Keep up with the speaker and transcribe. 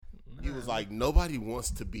was like, nobody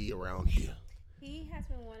wants to be around here. He has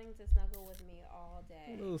been wanting to snuggle with me all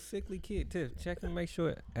day. A little sickly kid, Tiff. Check and make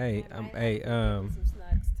sure. Hey, Some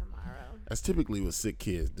snugs tomorrow. That's typically what sick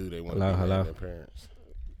kids do. They want to be around their parents.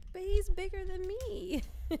 But he's bigger than me.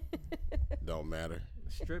 Don't matter.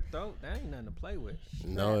 Strip throat, that ain't nothing to play with.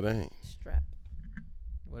 No, it ain't. Strep.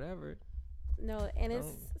 Whatever. No, and it's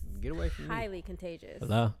get away from highly me. contagious.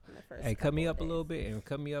 Hello. Hey, cut me up a little bit and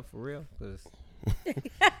cut me up for real, cause you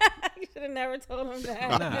should have never told him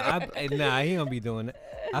that. Nah, he don't be doing it.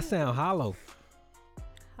 I sound hollow.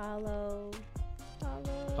 Hollow.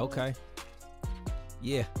 Okay.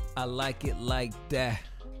 Yeah, I like it like that.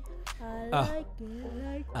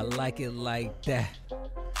 I like it like that.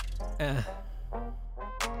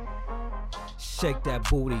 Shake that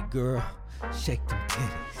booty, girl. Shake them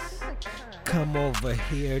titties. Come over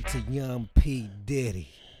here to Young P. Diddy.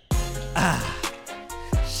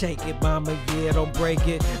 Shake it, mama, yeah, don't break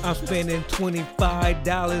it. I'm spending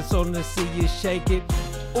 $25 on to see you shake it.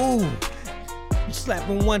 Ooh, you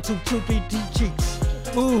slapping 1, 2, 3 cheeks.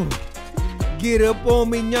 Ooh, get up on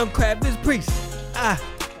me, young crab is priest.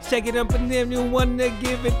 Shake it up and then you wanna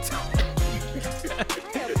give it to me. I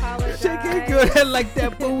apologize. Shake it, girl, like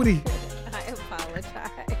that booty. I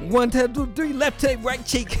apologize. 1, 2, 3, left cheek, right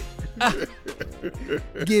cheek.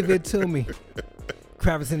 Give it to me.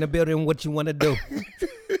 Kravis in the building, what you wanna do?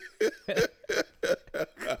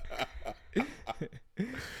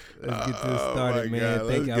 Let's get this started, man.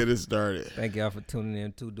 Let's get it started. Thank y'all for tuning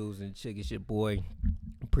in. Two Dudes and Chick. It's your boy,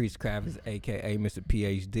 Priest Kravis, a.k.a. Mr.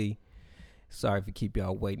 PhD. Sorry for keep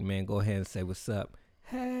y'all waiting, man. Go ahead and say what's up.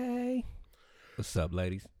 Hey. What's up,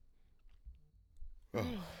 ladies? Oh,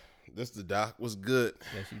 this the doc. What's good?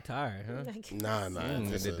 Yeah, she tired, huh? Nah.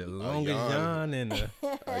 Did the longest yawn in the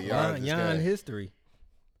yawn history.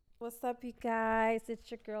 What's up, you guys?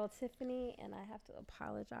 It's your girl Tiffany, and I have to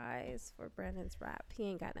apologize for Brandon's rap. He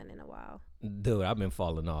ain't got none in a while. Dude, I've been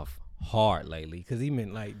falling off hard lately because he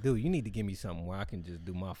been like, dude, you need to give me something where I can just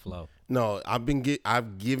do my flow. No, I've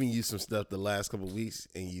given you some stuff the last couple of weeks,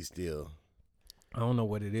 and you still. I don't know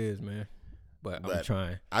what it is, man, but I'm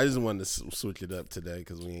trying. I just wanted to switch it up today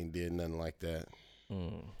because we ain't did nothing like that.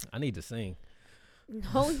 I need to sing.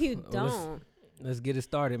 No, you don't. Let's get it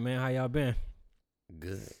started, man. How y'all been?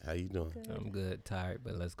 Good. How you doing? Good. I'm good. Tired,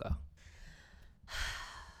 but let's go.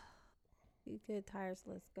 You good, tired,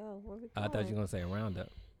 so let's go. Where we going? I thought you were going to say a roundup.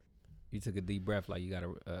 You took a deep breath like you got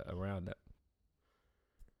a roundup.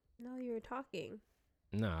 No, you were talking.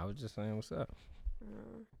 No, I was just saying what's up.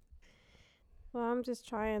 Well, I'm just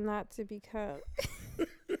trying not to become.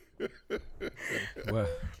 What?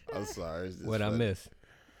 I'm sorry. What funny. I miss?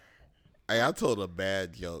 Hey, I told a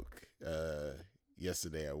bad joke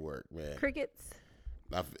yesterday at work, man. Crickets?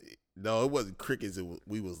 No, it wasn't crickets.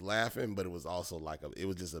 We was laughing, but it was also it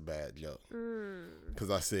was just a bad joke.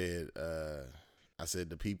 Because I said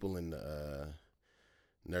the people in the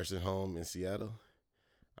nursing home in Seattle,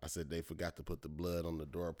 I said they forgot to put the blood on the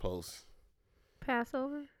doorpost.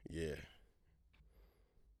 Passover? Yeah.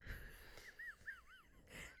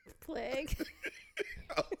 Plague.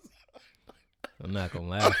 I'm not going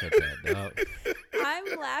to laugh at that, dog.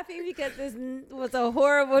 I'm laughing because this was a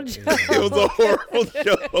horrible joke. It was a horrible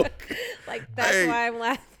joke. Like, that's why I'm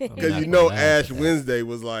laughing. Because Ash Wednesday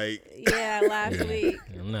was like. Yeah, last week.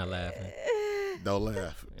 I'm not laughing. Don't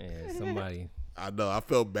laugh. Yeah, somebody. I know. I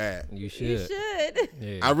felt bad. You should. You should.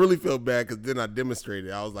 Yeah. I really felt bad because then I demonstrated.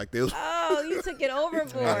 I was like, oh, you took it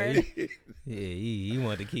overboard. Yeah, he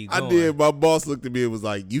wanted to keep going. I did. My boss looked at me and was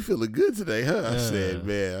like, you feeling good today, huh? I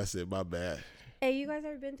said, my bad. Hey, you guys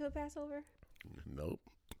ever been to a Passover? Nope.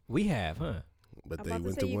 We have, huh? But I'm they about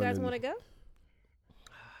went to say, to you one. guys want to go?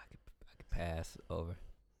 I could pass over.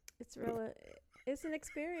 It's real. It's an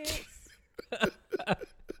experience.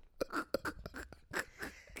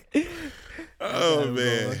 Oh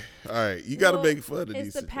man! All right, you got to make fun of these.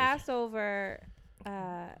 It's the Passover.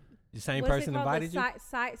 The same person invited you.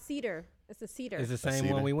 Cedar. It's a cedar. It's the same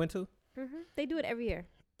one we went to. They do it every year.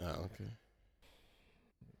 Oh, okay.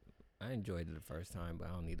 I enjoyed it the first time, but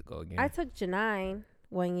I don't need to go again. I took Janine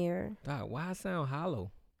one year. God, why I sound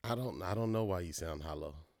hollow? I don't know why you sound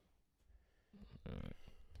hollow.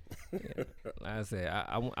 Yeah. Like I said,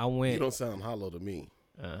 I went. You don't sound hollow to me.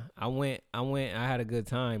 I went. I had a good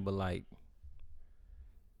time, but like,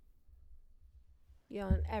 You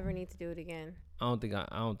don't ever need to do it again. I don't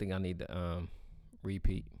think I need to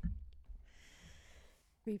repeat.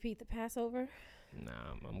 Repeat the Passover? Nah,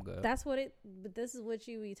 I'm good. But this is what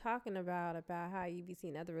you be talking about how you be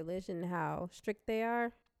seeing other religion, how strict they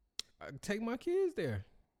are. I take my kids there.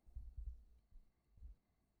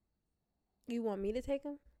 You want me to take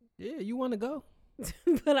them? Yeah, you want to go?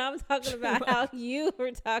 But I'm talking about how you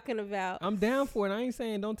were talking about. I'm down for it. I ain't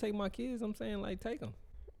saying don't take my kids. I'm saying like take them.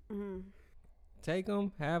 Mm-hmm. Take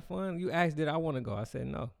them, have fun. You asked, did I want to go? I said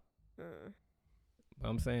no. Mm. But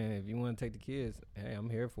I'm saying if you want to take the kids, hey, I'm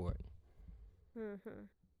here for it. Mm-hmm.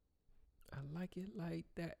 I like it like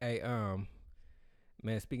that. Hey,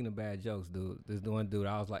 man, speaking of bad jokes, dude, this one dude,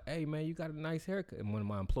 I was like, hey, man, you got a nice haircut. And one of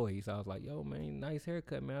my employees, I was like, yo, man, nice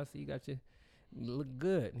haircut, man. I see you got you look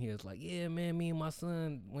good. And he was like, yeah, man, me and my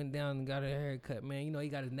son went down and got a haircut, man. You know, he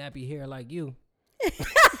got his nappy hair like you.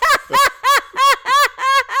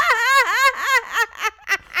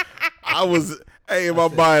 I was, in my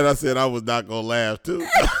mind, I said I was not going to laugh, too.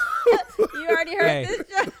 You already heard this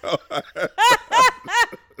joke.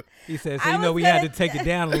 He said, so you know we had to take it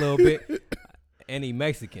down a little bit. And he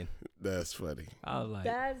Mexican. That's funny. I was like,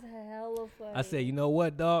 that's hella funny. I said, you know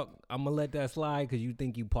what, dog? I'm going to let that slide because you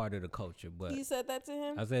think you part of the culture. But You said that to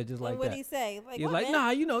him? I said just like What'd that. he say? Like, He was what, like, man? nah,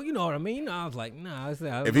 you know what I mean. I was like, nah. I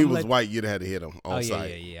said, If he was white, you'd have had to hit him on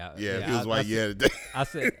site. Yeah, if he was white, you had to. I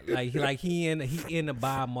said, he in the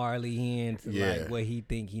Bob Marley, he into like what he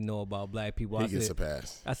think he know about black people. He gets a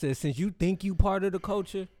pass. I said, since you think you part of the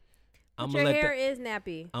culture, But your hair is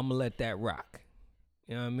nappy. I'm gonna let that rock.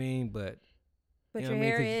 You know what I mean? But But you your know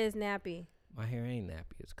what I mean? hair is nappy. My hair ain't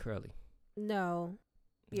nappy. It's curly. No.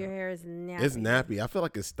 Your hair is nappy. It's nappy. I feel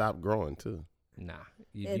like it stopped growing, too. Nah.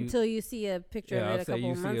 Until you see a picture of it a couple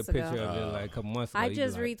months ago. You see a picture of it like a couple months ago. I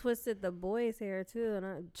just retwisted the boy's hair, too.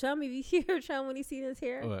 And Chum, if you hear Chum when he seen his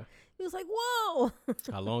hair, What? he was like, whoa.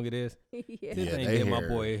 How long it is? Yeah. This ain't get my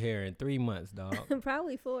boy hair in 3 months, dog.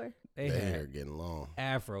 Probably 4. They Their had hair getting long.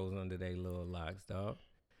 afros under their little locks, dog.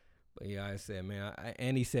 But yeah, I said, man,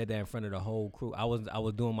 and he said that in front of the whole crew. I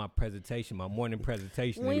was doing my presentation, my morning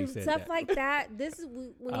presentation, and he said Stuff that. like that, this is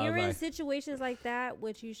when I you're was in like- situations like that,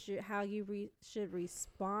 which you should should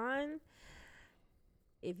respond.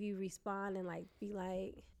 If you respond and like be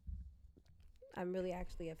like, I'm really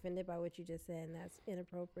actually offended by what you just said, and that's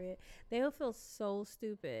inappropriate. They will feel so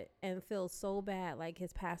stupid and feel so bad, like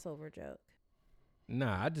his Passover joke.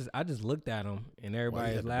 Nah, I just looked at him and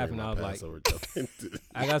everybody was laughing. I was like,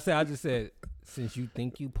 like I said, I just said, since you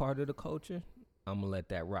think you part of the culture, I'm gonna let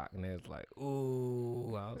that rock. And they was like,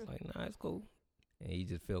 ooh. I was like, nah, it's cool. And he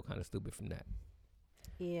just feel kind of stupid from that.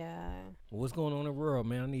 Yeah. What's going on in the world,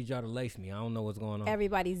 man? I need y'all to lace me. I don't know what's going on.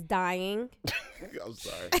 Everybody's dying. I'm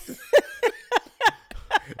sorry.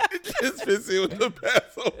 It just fits in with the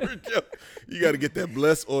Passover joke. You got to get that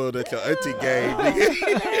blessed oil that your auntie gave.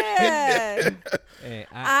 Yeah. Hey,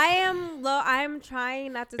 I'm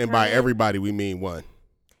trying not to. And by everybody, we mean one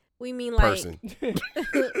we mean like person.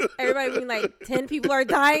 everybody mean like 10 people are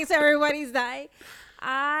dying, so everybody's dying.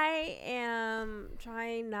 I am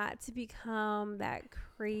trying not to become that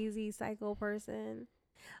crazy psycho person,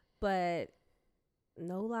 but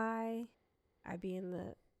no lie,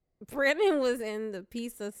 Brandon was in the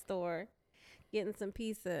pizza store getting some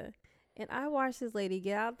pizza, and I watched this lady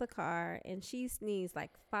get out of the car, and she sneezed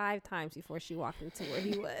like 5 times before she walked into where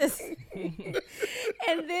he was.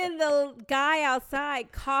 And then the guy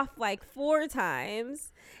outside coughed like 4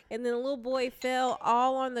 times, and then the little boy fell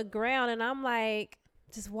all on the ground, and I'm like,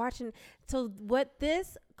 just watching. So what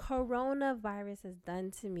this coronavirus has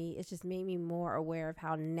done to me, it's just made me more aware of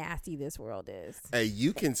how nasty this world is. Hey,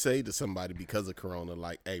 you can say to somebody because of Corona,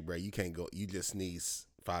 like, hey, bro, you can't go. You just sneeze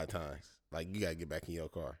 5 times. Like, you got to get back in your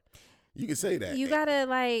car. You can say that. You got to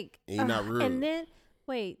like. And you're not rude. And then,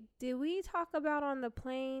 wait, did we talk about on the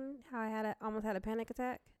plane how I almost had a panic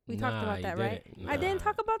attack? We talked about that, right? Nah, I didn't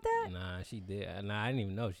talk about that? Nah, she did. Nah, I didn't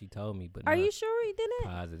even know. She told me. But Are nah, you sure we didn't?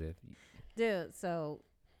 positive? Dude, so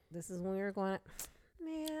this is when we were going.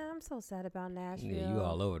 Man, I'm so sad about Nashville. Yeah, you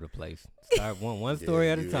all over the place. Start one story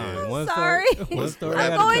at a time. One sorry. story. One story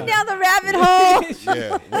I'm at going a time. down the rabbit hole.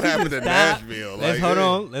 Yeah, what happened to Stop. Nashville? Let's hold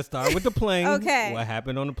on. Let's start with the plane. Okay. What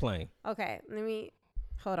happened on the plane? Okay, let me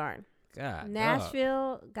hold on. God.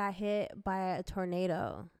 Nashville got hit by a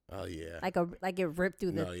tornado. Oh yeah. Like it ripped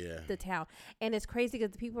through yeah. the town. And it's crazy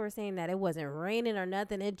because the people were saying that it wasn't raining or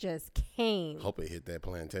nothing. It just came. Hope it hit that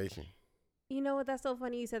plantation. You know what? That's so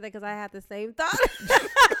funny you said that because I had the same thought.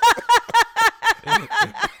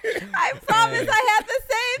 I promise I had the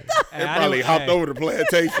same thought. It probably hopped over the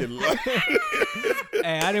plantation.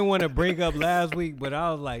 Hey, I didn't want to bring up last week, but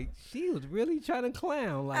I was like, she was really trying to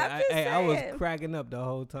clown. Like, I was cracking up the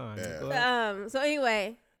whole time. Yeah. So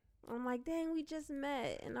anyway, I'm like, dang, we just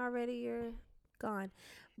met and already you're gone.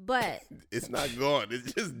 But It's not gone.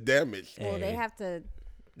 It's just damaged. well, they have to.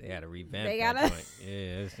 They had to revamp They that gotta- joint.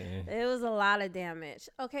 Yeah. It was a lot of damage.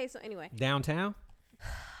 Okay, so anyway, Downtown?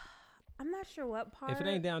 I'm not sure what part. If it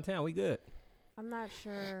ain't downtown, we good. I'm not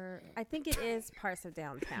sure. I think it is parts of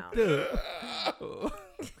downtown.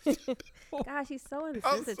 Gosh, he's so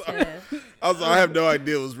insensitive. I'm sorry, I have no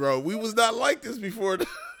idea what's wrong. We was not like this before the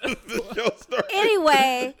show started.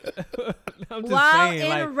 Anyway, I'm just while saying, en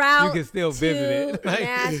like, route you can still visit it. to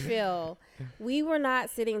Nashville, we were not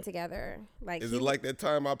sitting together. Like, Is it like that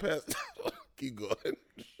time I passed? Keep going.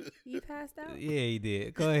 You passed out? Yeah, he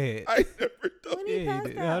did. Go ahead. I never told When you. he Yeah, passed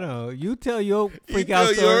he did. out? I know. You tell your freak tell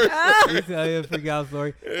out story. yours. You tell your freak out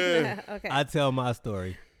story. Yeah. Okay. I tell my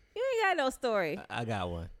story. You ain't got no story. I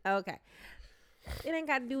got one. Okay. It ain't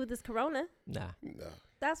got to do with this corona. Nah. No.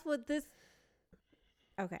 That's what this.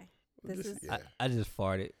 Okay. This This- is. yeah. I just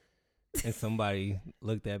farted, and somebody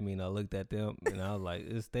looked at me, and I looked at them, and I was like,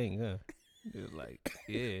 "This thing, huh?" It was like,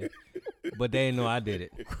 "Yeah," but they didn't know I did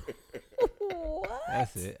it. What?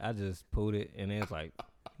 That's it. I just pulled it, and it's like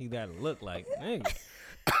he got to look like, "Dang,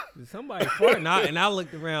 did somebody fart?" And I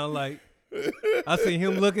looked around like I seen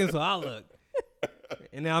him looking, so I looked,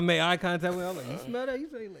 and then I made eye contact with him. I'm like, "You smell that?" You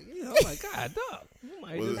say, "Like, yeah." I'm like, "God, dog."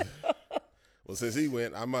 Well, well, since he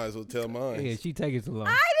went, I might as well tell mine. Yeah, she take it too long.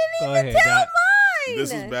 I Go didn't even ahead, tell Doc. mine.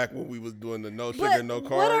 This was back when we was doing the no sugar, But no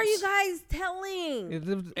carbs. what are you guys telling? It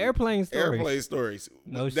was airplane stories. Airplane stories.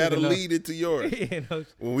 No That'll sugar, no- lead into yours. Yeah, no,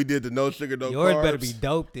 When we did the no sugar, no yours carbs. better be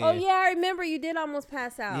dope then. Oh yeah, I remember you did almost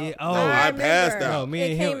pass out. Yeah, oh. I passed remember. out. No, me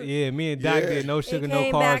It and him. came- Yeah, me and Doc Yeah. did no it sugar, no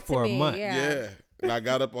came carbs back to for a me, month. Yeah. And I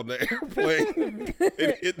got up on the airplane.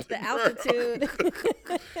 And hit the The ground. altitude.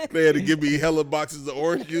 They had to give me hella boxes of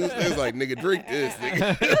orange juice. They was like, nigga, drink this.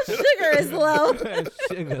 Nigga. Sugar is low.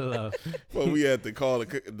 Sugar low. But we had to call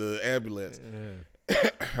the ambulance.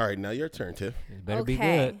 All right, now your turn, Tiff. It better be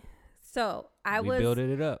Okay. good. So I We was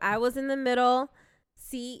builded it up. I was in the middle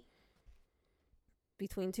seat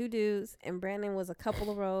between two dudes, and Brandon was a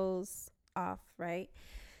couple of rows off, right?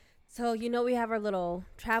 So we have our little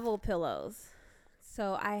travel pillows.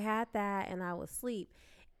 So I had that, and I was asleep.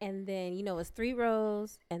 And then, it's 3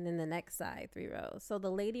 rows, and then the next side, 3 rows. So the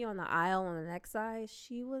lady on the aisle on the next side,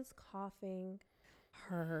 she was coughing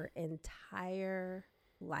her entire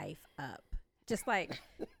life up. Just like,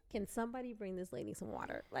 can somebody bring this lady some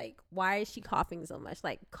water? Like, why is she coughing so much?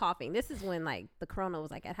 Like, coughing. This is when, like, the corona was,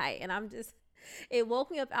 like, at height. And it woke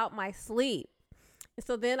me up out my sleep. And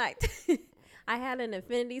so then I had an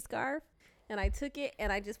infinity scarf. And I took it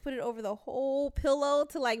and I just put it over the whole pillow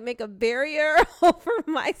to like make a barrier over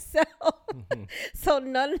myself. So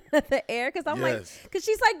none of the air, because because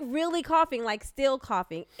she's like really coughing, like still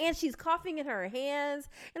coughing. And she's coughing in her hands.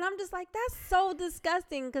 And I'm just like, that's so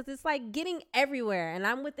disgusting because it's like getting everywhere. And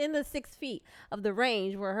I'm within the 6 feet of the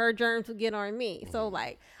range where her germs would get on me. So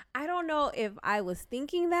like, I don't know if I was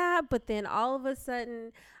thinking that, but then all of a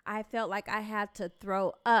sudden I felt like I had to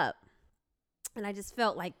throw up. And I just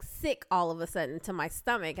felt like sick all of a sudden to my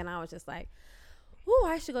stomach. And I was just like, ooh,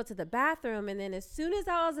 I should go to the bathroom. And then as soon as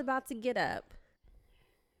I was about to get up,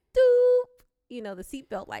 doop, the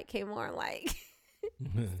seatbelt light came on, like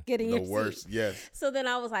getting The your worst, seat. yes. So then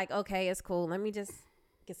I was like, okay, it's cool. Let me just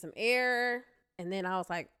get some air. And then I was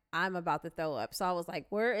like, I'm about to throw up. So I was like,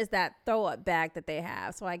 where is that throw up bag that they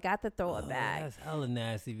have? So I got the throw up bag. That's hella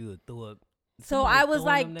nasty if you would throw up. So Somebody I was throwing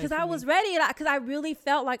like, them because next I to was me. ready, because I really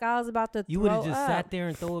felt like I was about to You throw would up. have just sat there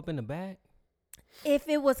and throw up in the bag? If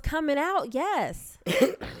it was coming out, yes.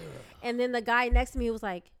 And then the guy next to me was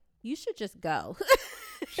like, you should just go.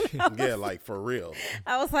 Yeah, like for real.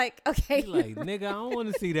 I was like, okay. He like, nigga, I don't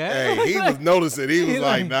want to see that. Hey, he was noticing. He was He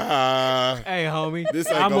like, like, nah. Hey, homie, This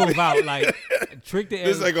ain't I gonna move be- out. Like, trick the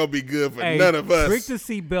This ain't gonna be good for hey, none of us. Trick the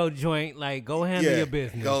seatbelt joint. Like, go handle Yeah, your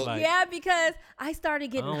business. go- Like, Yeah, because I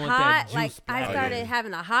started getting I don't want that hot. Like, juice I splatter. started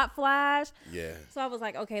having a hot flash. Yeah. So I was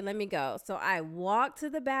like, okay, let me go. So I walked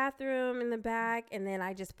to the bathroom in the back, and then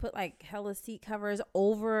I just put like hella seat covers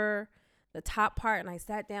over the top part, and I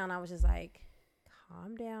sat down. I was just like,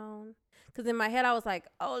 calm down. Because in my head, I was like,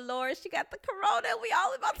 oh, Lord, she got the corona. We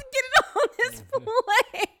all about to get it on this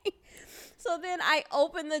plane. So then I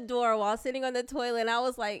opened the door while sitting on the toilet, and I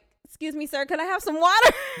was like, excuse me, sir, can I have some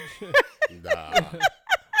water? Nah.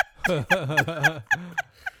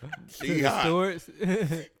 She hot. Stewards.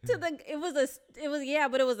 But it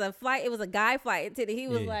was a flight. It was a guy flight attendant. He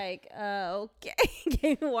was Yeah. like, okay.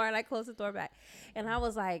 Gave me water, and I closed the door back. And I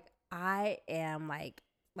was like, I am like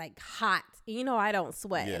hot. I don't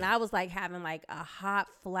sweat. Yeah. And I was like having like a hot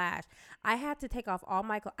flash. I had to take off all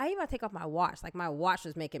my clothes. I even had to take off my watch. Like my watch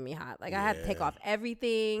was making me hot. Like I had to take Yeah. off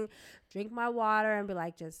everything, drink my water, and be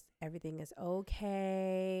like, just everything is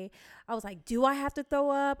okay. I was like, do I have to throw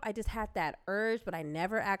up? I just had that urge, but I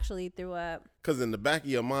never actually threw up. Because in the back of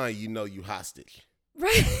your mind, you know you hostage.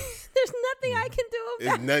 Right. There's nothing I can do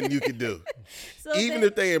There's about nothing it. you can do. So Even then-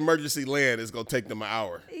 if they emergency land, it's gonna take them an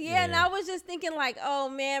hour. Yeah, and I was just thinking like, oh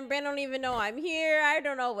man, Brent don't even know I'm here. I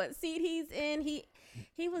don't know what seat he's in.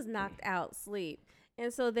 He was knocked out sleep.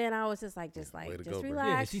 And so then I was just Way to just go, Brent. Yeah,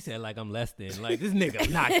 relax. she said like I'm less than. Like this nigga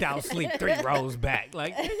knocked out sleep 3 rows back.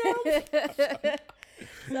 Like nigga,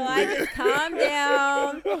 So I just calmed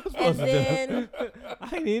down, and then I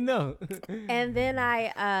didn't even know.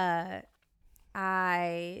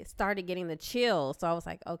 I started getting the chills. So I was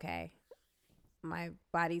like, okay, my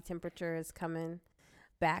body temperature is coming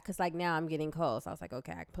back, because like now I'm getting cold. So I was like,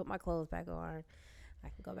 okay, I can put my clothes back on. I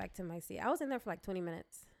can go back to my seat. I was in there for like 20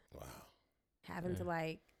 minutes. Wow. Having to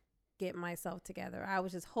like get myself together. I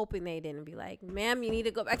was just hoping they didn't be like, ma'am, you need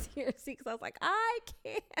to go back to your seat, because I was like, I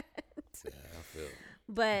can't. Yeah, I feel it.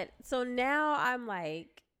 But so now I'm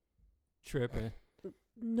like, Tripping.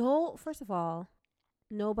 no, first of all,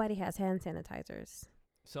 nobody has hand sanitizers.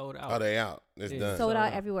 Sold out. Oh, they out. It's Yeah. done. Sold out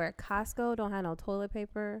out. everywhere. Costco don't have no toilet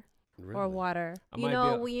paper or Really? water. I You might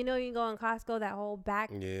know, be when you go in Costco, that whole back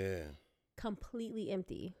Yeah. completely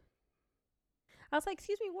empty. I was like,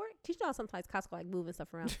 excuse me, where? You know, sometimes Costco like moving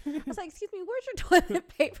stuff around. I was like, excuse me, where's your toilet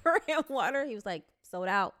paper and water? He was like, sold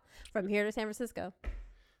out from here to San Francisco.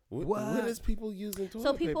 What is people using toilet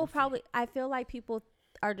So people paper for? probably, I feel like people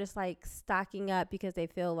are just like stocking up because they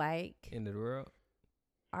feel like End of the world.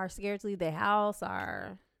 are scared to leave their house,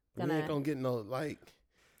 are We ain't gonna get no, like,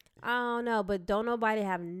 I don't know, but don't nobody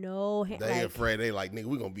have no hand. they Like, afraid. They like, nigga,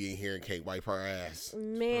 we gonna be in here and can't wipe our ass.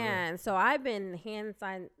 man, so I've been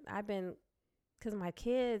because my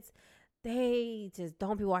kids, they just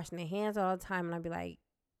don't be washing their hands all the time, and I'd be like,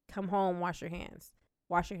 come home, wash your hands.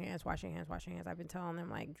 Wash your hands, wash your hands, wash your hands. I've been telling them,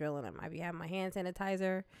 like, drilling them. I be having my hand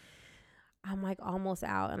sanitizer. I'm like almost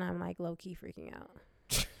out, and I'm like low key freaking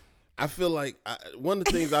out. I feel like one of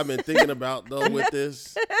the things I've been thinking about though with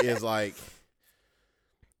this is like,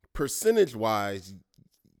 percentage wise,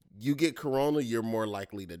 you get corona, you're more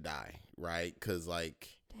likely to die, right? Because like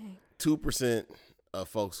Dang. 2% of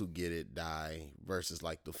folks who get it die versus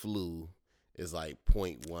like the flu is like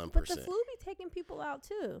 0.1%. But the flu be taking people out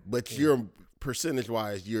too. But you're percentage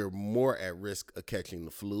wise, you're more at risk of catching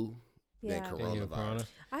the flu than Yeah. coronavirus.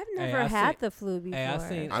 I've Hey, never I had seen- the flu before. Hey, I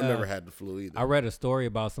seen- I've never had the flu either. I read a story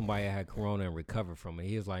about somebody that had corona and recovered from it.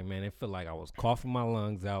 He was like, man, it felt like I was coughing my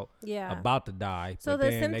lungs out, yeah. about to die. So but the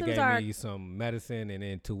then they symptoms gave are- me some medicine, and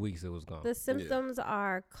in 2 weeks it was gone. The symptoms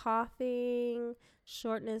are coughing,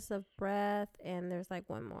 shortness of breath, and there's like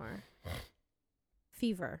one more.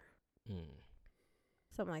 Fever. Mm.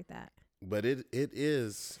 Something like that. But it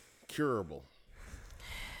is curable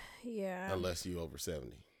Yeah. unless you over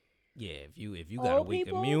 70. Yeah, if you got a Old weak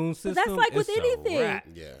people? immune But system, that's like with it's a anything. wrap.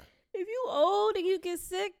 Yeah. If you old and you get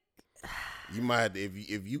sick, You might if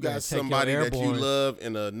you gotta got take your somebody that you airborne. love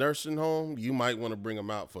in a nursing home, you might want to bring them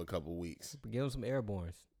out for a couple weeks. Give them some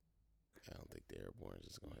airborns. I don't think the airborne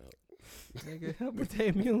is gonna help. Nigga, help with their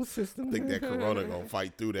immune system. I think that corona gonna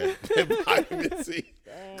fight through that vitamin C.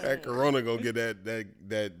 That corona gonna get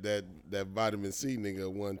that vitamin C nigga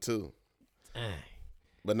 1-2. Dang.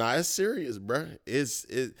 But nah, it's serious, bruh.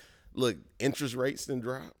 Look, interest rates done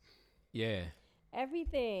drop. Yeah.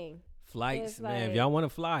 everything. Flights, It's man. If like- y'all want to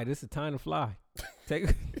fly, this is the time to fly. Take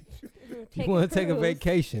if Take you a want to take a cruise.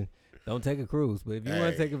 vacation, don't take a cruise. But if you want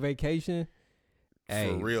Hey. to take a vacation, hey,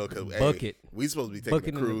 For real, cause book hey, it. we supposed to be Book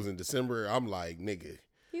taking it a in the- cruise in December. I'm like, nigga,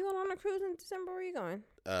 You going on a cruise in December? Where you going?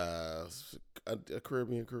 a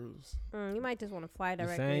Caribbean cruise. You might just want to fly the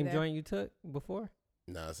directly same there. joint you took before.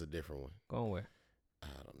 Nah, it's a different one. Going where? I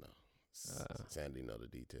don't know. Uh. Sandy know the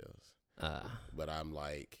details. Uh, But I'm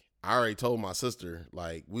like, I already told my sister,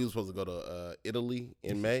 like, we were supposed to go to Italy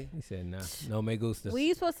in May. he said, nah, no me gusta.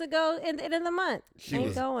 We supposed to go in the end of the month. She Ain't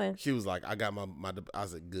was going. She was like, I got my I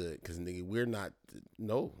said, good, because nigga, we're not,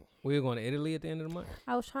 no. We were going to Italy at the end of the month.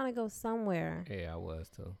 I was trying to go somewhere, Yeah, I was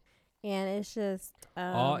too. and it's just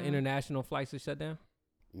All international flights are shut down.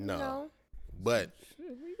 No. But,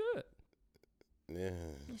 Shit, we good. yeah.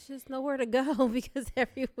 it's just nowhere to go because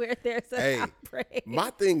everywhere there's an Hey, outbreak.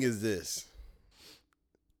 My thing is this.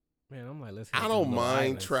 Man, I'm like, let's. I don't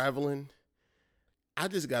mind traveling. I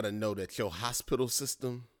just got to know that your hospital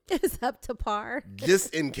system, It's up to par.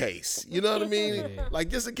 just in case, you know what I mean? Yeah. Like,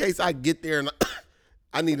 just in case I get there and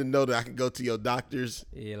I need to know that I can go to your doctors.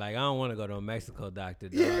 Yeah, like I don't want to go to a Mexico doctor.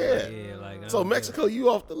 Dog. Yeah. Yeah, like I So don't Mexico, you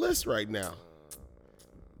off the list right now.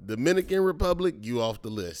 Dominican Republic, you off the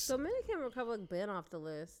list. Dominican Republic been off the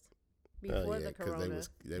list before the corona.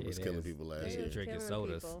 they was Yeah, killing they people was- last they year. was drinking killing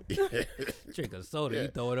sodas. people. Drink a soda, Yeah. you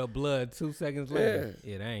throw it up blood 2 seconds later.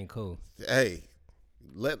 Yeah, that ain't cool. Hey,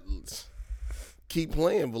 keep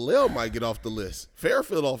playing, Vallejo might get off the list.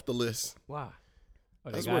 Fairfield off the list. Why? Oh,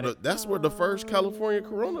 That's where the first California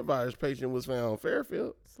coronavirus patient was found,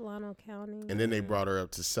 Fairfield. Solano County. And then they brought her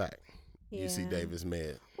up to SAC, UC Davis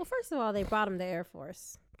Med. Well, first of all, they brought him to Air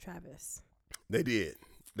Force, Travis. They did.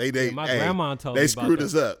 They my grandma told me they screwed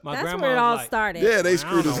us up. My That's grandma where it all like, started. Yeah, they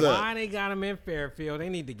screwed us up. Why they got him in Fairfield? They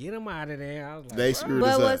need to get him out of there. I was like, They screwed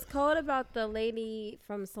us But up. what's cool about the lady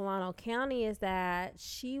from Solano County is that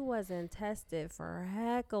she wasn't tested for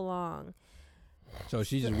heck long. So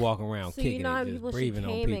she just walking around So kicking you know how it, just people she breathing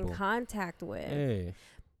on came people. in contact with. Hey,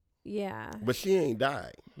 Yeah. But she ain't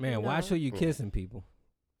died. man, why No. should you kissing people?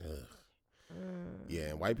 Ugh. Yeah,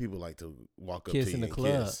 and white people like to walk up Kiss to in you the and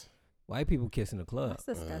club. kiss. White people kissing the club. That's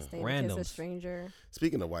disgusting. Kiss a Randoms. stranger.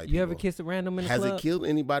 Speaking of white You people, ever kissed a random in the has club? it killed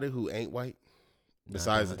anybody who ain't white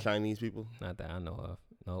besides the Not Chinese people? Not that I know of.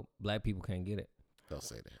 Nope. Black people can't get it. Don't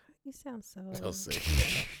say that. You sound so. Don't say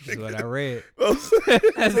that. That's what I read. Don't say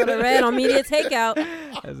That's what I read on Media Takeout.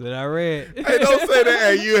 That's what I read. Hey, don't say that.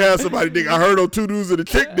 Hey, you have somebody, nigga. I heard on 2 dudes and a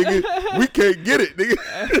chick, nigga. We can't get it,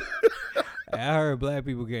 nigga. I heard black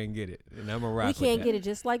people can't get it, and I'm a rock. We can't get it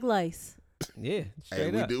just like lice. Yeah, Hey,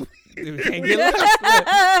 straight we up. do. We can't get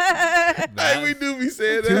lice. Hey, we do be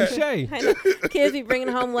saying that. Touche. Kids be bringing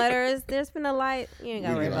home letters. There's been a light. You ain't got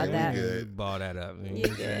to worry We about good. that. We good. Ball that up. Man. You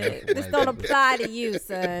good. This don't apply to you,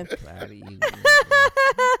 son. Apply to you.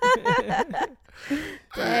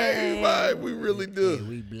 Hey, man, we really do. Yeah,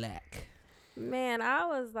 we black. Man, I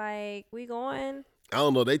was like, we going? I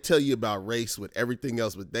don't know. They tell you about race with everything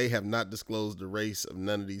else, but they have not disclosed the race of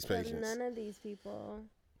none of these patients. None of these people.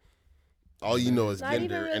 All you know is Not gender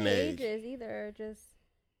even really and age. ages either. Just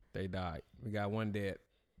They died. We got one dead.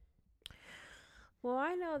 well,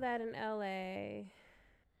 I know that in LA,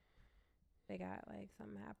 they got like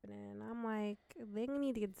something happening. I'm like, they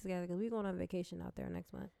need to get this together because we going on vacation out there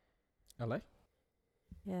next month. LA?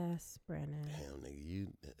 Yes, Brandon. Damn, nigga, you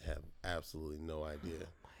have absolutely no idea.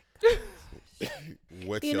 Oh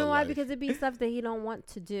What's You your know why? life? Because it'd be stuff that he don't want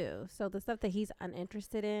to do. So the stuff that he's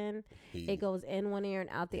uninterested in, it goes in one ear and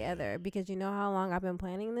out the other. Because you know how long I've been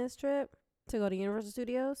planning this trip to go to Universal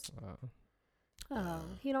Studios? Oh,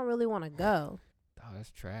 he don't really want to go. Oh,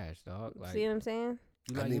 that's trash, dog. Like, See what I'm saying?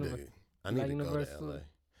 you I like need Univer- to go to Universal? LA.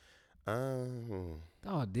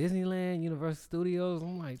 Oh, Disneyland, Universal Studios.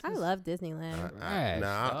 I'm like, I this- love Disneyland. Trash,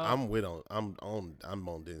 dog. I'm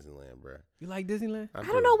on Disneyland, bro. You like Disneyland? I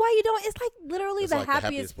don't know why you don't. It's like literally It's the like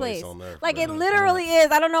happiest place. on earth, Like bro. it literally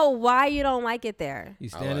is. I don't know why you don't like it there. You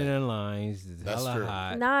standing in lines. It's That's hella true.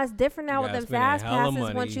 hot. Nah, it's different now You with gotta them spend a fast hella passes.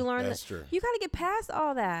 money. Once you learn, That's true. you gotta get past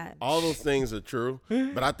all that. All those things are true,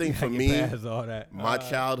 but I think I for can me, pass all that. my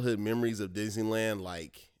childhood memories of Disneyland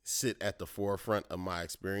like sit at the forefront of my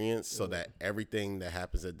experience, so that everything that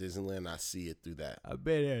happens at Disneyland, I see it through that. I've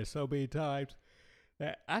been there so many times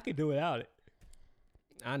that I could do without it.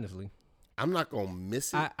 Honestly, I'm not gonna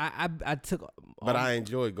miss it, I took, but I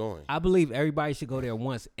enjoy going. I believe everybody should go there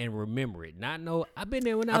once and remember it. Not know I've been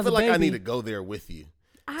there when I I was feel a like baby. I need to go there with you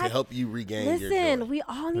to help you regain your Listen, joy. we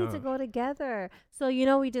all need to go together. So you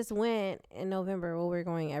know, we just went in November. Well, we're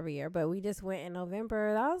going every year, but we just went in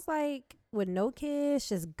November. I was like, with no kids,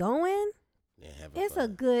 just going. Yeah, have It's fun. a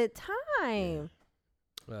good time.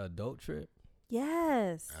 Adult trip.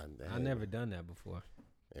 Yes. I never done that before.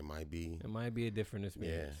 It might be. It might be a different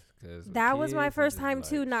experience. Cause with That was my kids, first it's time like,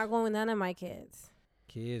 too, not going with none of my kids.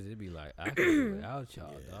 Kids, it'd be like I can do without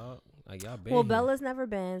y'all, dog. Like y'all been. Well, here. Bella's never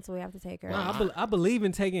been, so we have to take her. Nah, I believe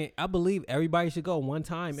in taking. I believe everybody should go one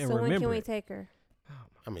time and so when remember. can we it. take her?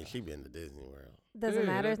 I mean, she been to Disney World. Doesn't Yeah,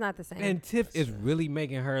 matter. that- It's not the same. And Tiff is really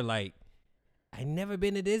making her like, I never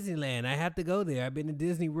been to Disneyland. I have to go there. I've been to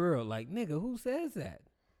Disney World. Like, nigga, who says that?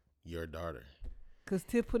 Your daughter. Cause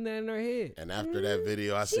Tiff putting that in her head. And after that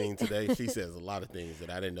video I seen today, she says a lot of things that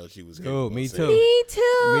I didn't know she was Yo, capable me of too. saying. Me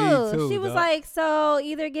too. Me too, She was dog. like, so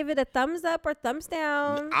either give it a thumbs up or thumbs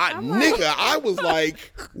down. I'm like, Nigga, I was like,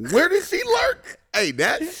 where did she lurk? Hey,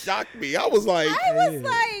 that shocked me. I was like,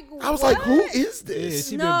 who is Yeah, this?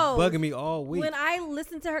 she No. been bugging me all week. when I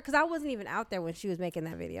listened to her, because I wasn't even out there when she was making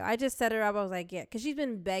that video. I just set her up. I was like, yeah, because she's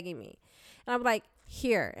been begging me. And I'm like,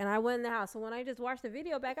 here. And I went in the house. So when I just watched the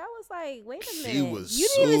video back, I was like, wait a She minute. was You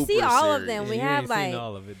didn't even see super all of serious. them. Yeah, We you have ain't seen like,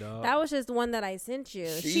 all of it, dog. that was just one that I sent you.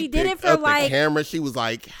 She She did it picked for up the like, camera. She was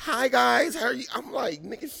like, hi guys, how are you? I'm like,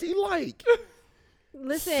 nigga, she like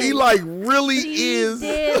listen. she like really she is.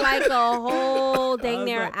 did like a whole dang was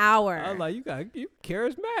near like- hour. I was like, you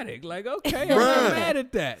charismatic. Like, okay, I'm Bruh. not mad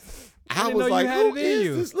at that. I didn't was know like, you had who it in is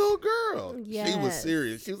you. this little girl? She was Yes.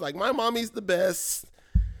 serious. She was like, my mommy's the best.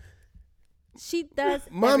 She does.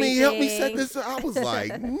 Mommy, help me set this up. I was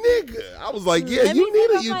like, nigga. I was like, yeah, you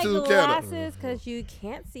need a YouTube channel. Because you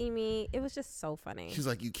can't see me. It was just so funny. She's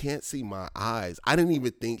like, you can't see my eyes. I didn't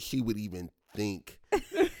even think she would even think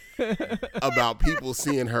about people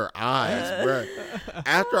seeing her eyes, bro.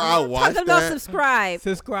 After I watched Talking about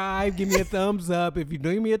subscribe, give me a thumbs up. If you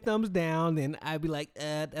give me a thumbs down, then I'd be like,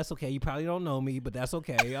 that's okay. You probably don't know me, but that's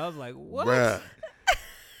okay. I was like, what? Bruh.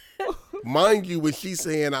 Mind you, when she's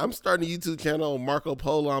saying I'm starting a YouTube channel on Marco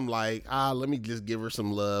Polo, I'm like, let me just give her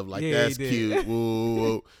some love. Like, yeah, that's cute. Woo,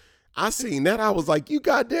 woo. I seen that. I was like, you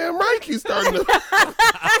goddamn right, you starting to.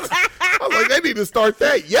 I was like, they need to start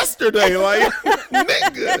that yesterday. Like,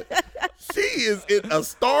 nigga, she is a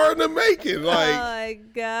star in the making. Like, oh my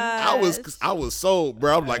god, I was sold,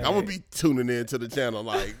 bro. I'm like, I'm gonna be tuning in to the channel.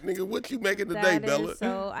 Like, nigga, what you making today, Bella?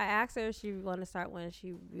 So I asked her if she want to start one.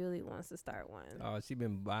 She really wants to start one. Oh, she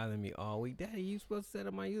been bothering me all week. Daddy, you supposed to set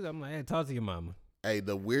up my YouTube? I'm like, hey, talk to your mama. Hey,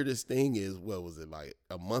 the weirdest thing is, what was it, like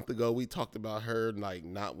a month ago? We talked about her like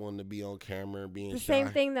not wanting to be on camera and being the shy. same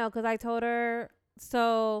thing though, because I told her.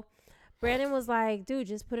 So Brandon was like, "Dude,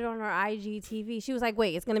 just put it on our IGTV." She was like,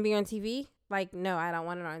 "Wait, it's gonna be on TV?" Like, no, I don't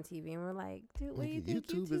want it on TV. And we're like, "Dude, what do you think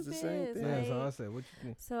YouTube is the same thing?" Yeah, Like, so I said, what you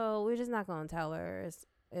think? so we're just not gonna tell her.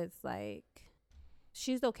 It's like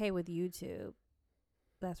she's okay with YouTube.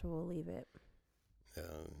 That's where we'll leave it.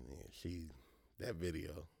 That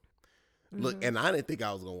video. Look, and I didn't think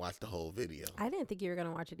I was gonna watch the whole video. I didn't think you were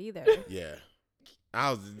gonna watch it either. Yeah,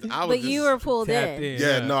 I was. But you were pulled in.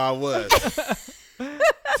 Yeah, no, I was.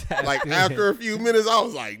 Like after a few minutes, I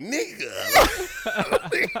was like, "Nigga."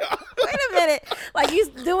 Wait a minute. Like you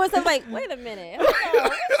doing something like, wait a minute. Hold on.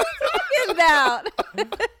 What are you talking about?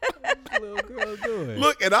 Little girl doing.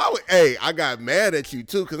 Look, and I got mad at you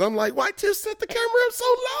too, because I'm like, why Tiff set the camera up so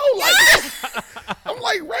low? Like, I'm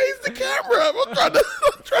like, raise the camera up. I'm trying to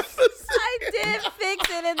see. I did fix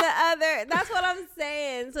it in the other. That's what I'm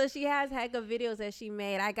saying. So she has heck of videos that she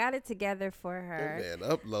made. I got it together for her. Man,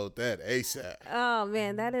 upload that ASAP. Oh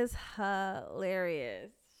man, that is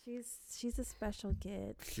hilarious. She's a special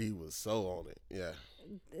kid. She was so on it. Yeah.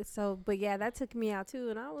 So, but yeah, that took me out too,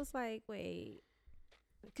 and I was like, wait.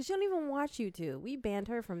 Because she don't even watch YouTube. We banned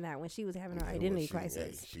her from that when she was having her identity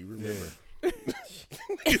crisis. She remembered.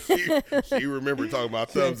 she remembered talking about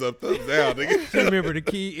thumbs up, thumbs down. Nigga. She remember the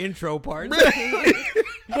key intro part.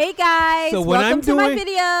 Hey guys, welcome to my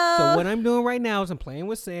video. So what I'm doing right now is I'm playing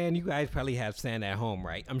with sand. You guys probably have sand at home,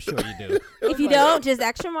 right? I'm sure you do. If you don't, just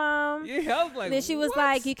ask your mom. Yeah, I was like, then she was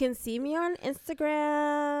like, you can see me on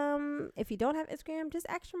Instagram. If you don't have Instagram, just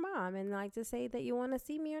ask your mom and like just say that you want to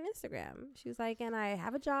see me on Instagram. She was like, and I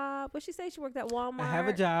have a job. What she say? She worked at Walmart. I have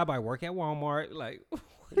a job. I work at Walmart. Like, what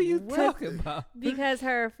are you talking about? Because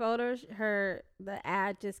her photos, the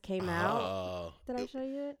ad just came out. Did I show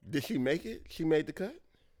you it? Did she make it? She made the cut?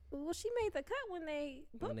 Well, she made the cut when they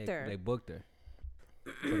booked her. They booked her.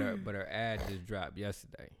 But her ad just dropped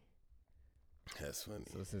yesterday. That's funny.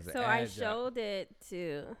 So I showed it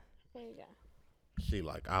to. There you go. She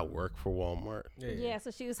like, I work for Walmart. Yeah,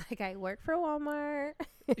 so she was like, I work for Walmart.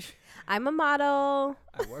 I'm a model.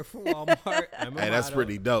 I work for Walmart. I'm a model. That's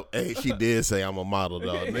pretty dope. Hey, she did say I'm a model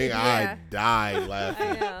though. Nigga, yeah. I died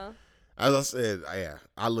laughing. I know. As I said,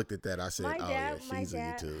 I looked at that. I said, she's on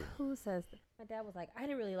YouTube. Who says that? My dad was like, I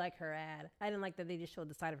didn't really like her ad. I didn't like that they just showed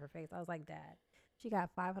the side of her face. I was like, Dad, she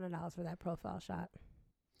got $500 for that profile shot.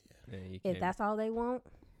 Yeah, if that's all they want,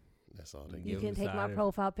 that's all they you can take my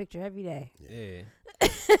profile picture every day. Yeah.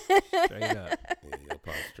 Straight up. Yeah, your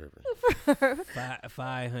pop's tripping.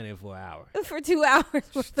 500 for an hour. For 2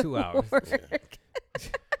 hours. 2 hours. Yeah.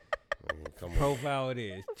 Profile it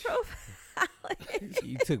is.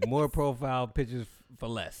 You took more profile pictures for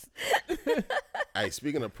less. Hey,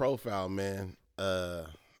 speaking of profile, man,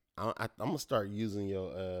 I'm gonna start using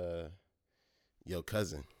your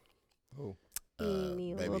cousin. Who? A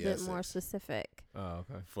little bit more specific. Oh,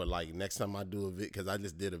 okay. For like next time I do a video, because I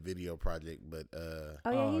just did a video project, but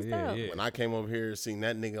he's dope. Yeah. When I came over here, seen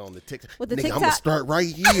that nigga on the TikTok, with the nigga, TikTok? I'm gonna start right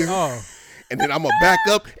here, and then I'm gonna back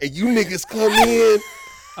up, and you niggas come in.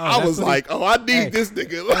 I was like, I need this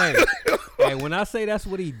nigga. Hey, when I say that's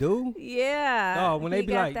what he do, yeah. Oh, when they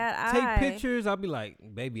be like, take eye. pictures, I'll be like,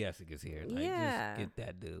 Baby Essex is here. Like, yeah. just get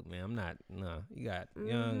that dude, man. I'm not. No, you got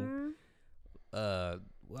young.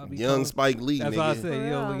 Young Spike Lee. That's nigga. what I said.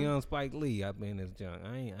 Young Spike Lee. I mean, it's young.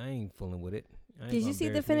 I ain't fooling with it. Did you see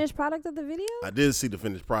the finished product of the video? I did see the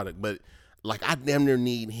finished product, but like I damn near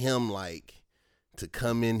need him like to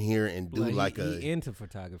come in here and do he into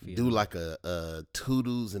photography. Do like a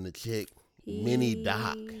Toodles and the Chick mini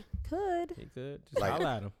doc. could. He could. Just Like- holler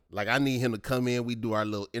at him. Like, I need him to come in. We do our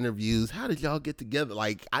little interviews. How did y'all get together?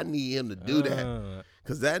 Like, I need him to do that.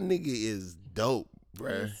 Because that nigga is dope,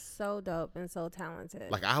 bruh. He's so dope and so talented.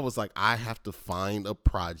 Like, I was like, I have to find a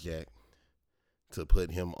project to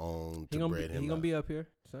put him on He to gonna bread be, him he gonna out. be up here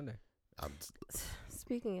Sunday.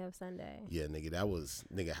 Speaking of Sunday. Yeah, nigga, that was,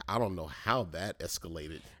 nigga, I don't know how that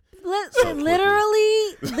escalated.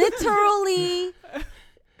 Literally,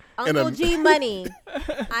 And Uncle G money.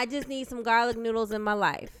 I just need some garlic noodles in my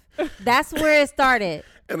life. That's where it started.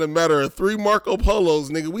 In a matter of 3 Marco Polos,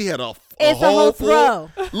 nigga, we had a It's a whole throw.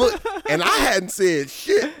 Look, and I hadn't said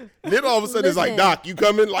shit. Then all of a sudden it's like, Listen. Doc, you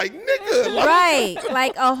coming? Like, nigga. Like, Right.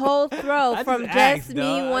 Like a whole throw I from just just asked, me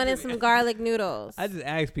dog. I wanting just- some garlic noodles. I just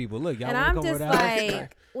asked people, look, y'all And want to I'm come just over to the house?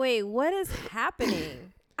 like, wait, what is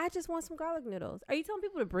happening? I just want some garlic noodles. Are you telling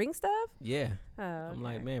people to bring stuff? Yeah. Oh, I'm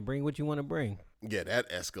like, okay. man, bring what you want to bring. yeah, that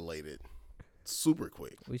escalated super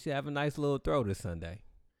quick. We should have a nice little throw this Sunday.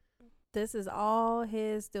 This is all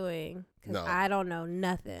his doing. Because No. I don't know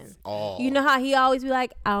nothing. All You know how he always be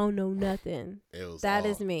like, I don't know nothing. it was That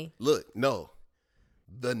all. is me. Look, no.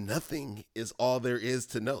 The nothing is all there is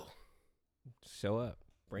to know. Show up.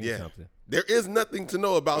 Bring Yeah. something. There is nothing to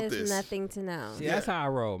know about There's this. nothing to know. See, that's how I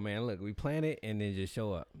roll, man. Look, we plan it and then just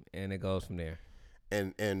show up. And it goes from there.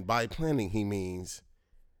 And by planning, he means,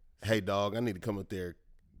 hey, dog, I need to come up there,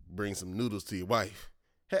 bring some noodles to your wife.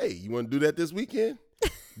 Hey, you want to do that this weekend?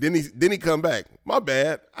 then he come back. My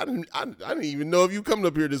bad. I didn't even know if you coming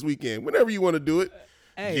up here this weekend. Whenever you want to do it,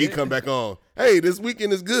 Hey, he come back on. Hey, this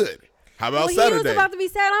weekend is good. How about Well, he Saturday? was about to be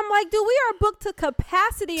sad. I'm like, dude, we are booked to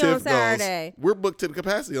capacity on Tiff Saturday. goes, we're booked to the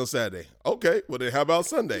capacity on Saturday. Okay, well then how about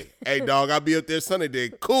Sunday? Hey, dog, I'll be up there Sunday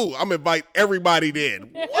then. Cool, I'm invite everybody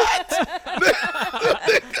then. What?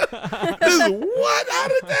 This is what? How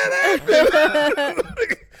did that happen?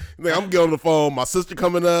 Like, I'm getting on the phone. My sister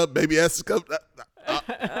coming up. Baby S is coming.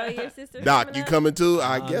 Oh, your sister. Doc, you coming too?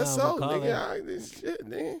 I No, guess no, so, I'm calling. nigga. This shit,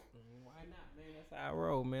 nigga. why not, man? That's how I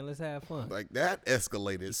roll, man. Let's have fun. Like that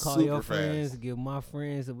escalated Call super your fast. friends, give my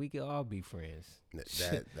friends, and we can all be friends.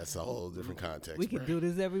 That's a whole different context. We can bruh. do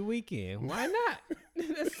this every weekend. Why not?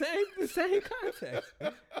 the same context.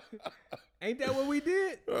 Ain't that what we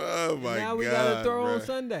did? Oh my god! Now we gotta throw on bruh.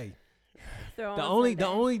 Sunday. Throw The on only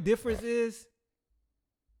Sunday. difference is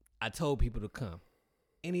I told people to come.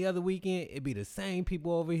 Any other weekend, it'd be the same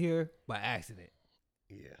people over here by accident.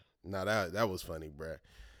 Yeah. No, that was funny, bruh.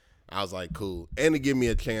 I was like, cool. And to give me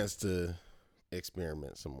a chance to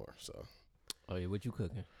experiment some more. So Oh yeah, what you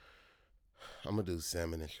cooking? I'm gonna do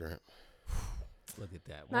salmon and shrimp. Look at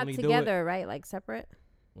that. Not Won't he do together, right? Like separate. it?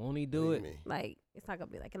 Won't he What do you it? mean? Like it's not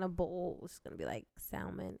gonna be like in a bowl. It's gonna be like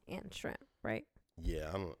salmon and shrimp, right?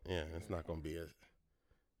 Yeah, it's not gonna be a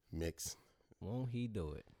mix. Won't he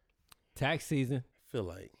do it? Tax season. Feel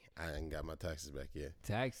like I ain't got my taxes back yet.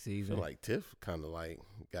 Tax season. Feel like Tiff kind of like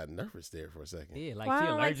got nervous there for a second. Yeah, like Well, I she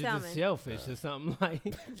don't like allergic to salmon. shellfish or something like.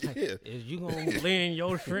 Yeah. Is you gonna blend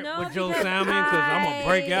your shrimp No, with your because salmon? Cause I'm gonna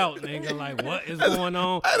break I- out, nigga. Like what is going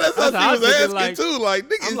on? That's That's how how I she was thinking, asking like- too. Like,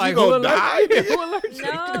 nigga, I'm is like, you gonna who die? allergic? Who allergic?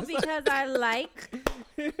 No, because I like.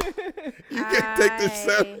 You can't take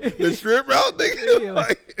I- the shrimp out, nigga. Yeah.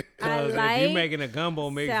 Like, I Cause if like you making a gumbo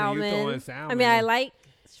mix and you throwing salmon. I mean, I like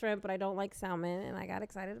shrimp, but I don't like salmon, and I got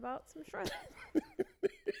excited about some shrimp.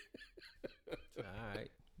 All right.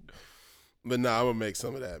 but nah, I'm gonna make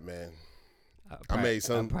some of that, man. made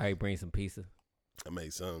some- I'll probably bring some pizza. I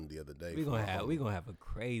made some the other day. We for gonna my have homie. a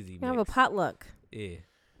crazy. We have a mix. potluck. Yeah.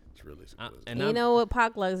 It's really And You I'm, know what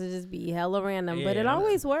potlucks would just be hella random, but Yeah, it I'm-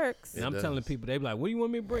 always works. and It I'm does. telling people, they be like, "What do you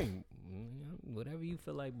want me to bring? Whatever you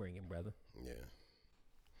feel like bringing, brother." Yeah.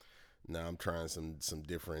 Now I'm trying some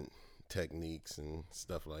different techniques and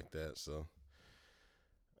stuff like that. So,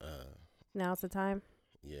 Now's the time.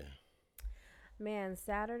 yeah. Man,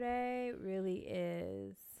 Saturday really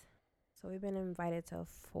is. So we've been invited to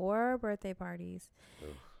 4 birthday parties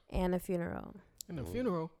Ugh. and a funeral. And a Ooh.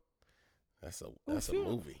 funeral. That's a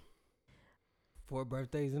funeral? movie. 4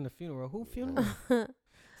 birthdays and a funeral. Who funeral?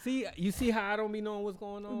 See, you see how I don't be knowing what's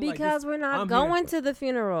going on? Like Because this- we're not I'm going to the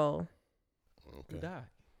funeral. Who Okay. died?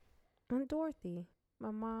 And Dorothy, my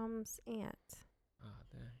mom's aunt. Oh,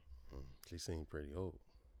 dang. She seemed pretty old.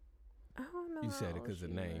 I don't know. You said it how 'cause of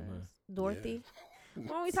she name, huh? was. Dorothy.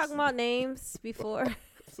 Weren't we talking about names before?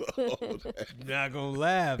 So old. Not gonna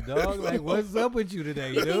laugh, dog. Like, what's up with you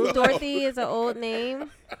today, You think dude? Dorothy is an old name?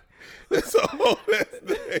 That's a whole ass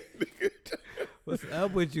name, nigga. What's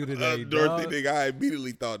up with you today, Dorothy, dog? nigga, I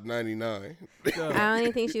immediately thought 99. Dog. I don't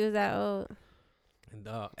even think she was that old. And,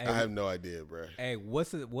 dog, I have no idea, bro. hey,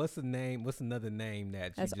 what's the name? What's another name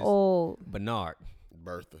that That's you just old. Bernard?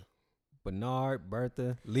 Bertha. Bernard,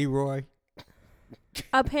 Bertha, Leroy,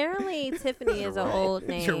 Apparently, Tiffany is an old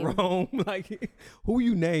name. Jerome. Like, who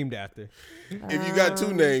you named after? If you got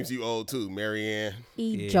two names, you old too. Marianne,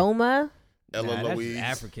 Ijoma. Ella Nah, that's Louise.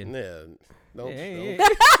 African. Yeah. Don't Yeah,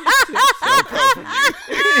 come for me.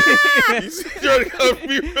 You trying to come for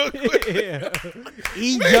me real quick.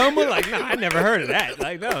 Ijoma? Like, no, I never heard of that.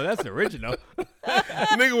 Like, no, that's original.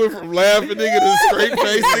 Nigga went from laughing nigga to straight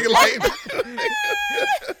face nigga like.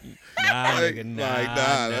 Nah, nigga,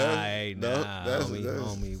 that's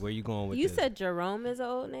homie. Where you going with You this? said Jerome is an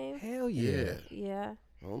old name? Hell yeah. Yeah.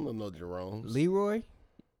 I don't know no Jeromes. Leroy?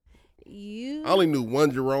 You. I only knew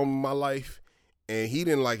one Jerome in my life, and he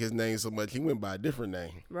didn't like his name so much. He went by a different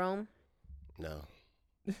name. Rome. No.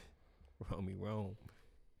 Rome.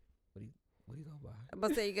 What do you go by? I'm about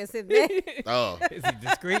to say you gonna say that. Oh. Is he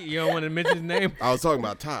discreet? You don't want to mention his name? I was talking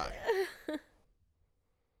about Ty.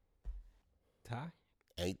 Ty?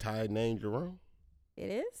 Ain't Ty named Jerome? It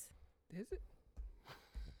is? Is it? I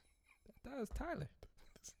thought it was Tyler.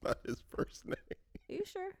 It's not his first name. You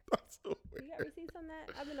sure? I swear. You got receipts on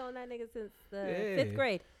that? I've been knowing that nigga since the Yeah. 5th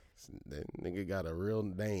grade. That nigga got a real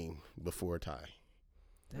name before Ty.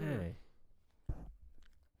 Dang.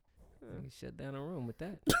 You shut down a room with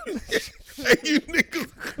that. Hey, you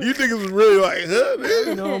niggas was really like, huh? You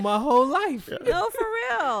Man? know my whole life. No, for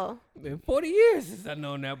real. Been 40 years since I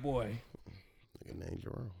known that boy. Nigga named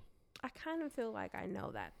Jerome. I kind of feel like I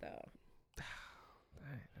know that though.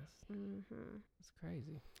 Dang, that's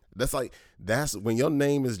crazy. That's when your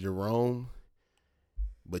name is Jerome,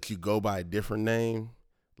 but you go by a different name,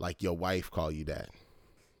 like your wife call you that.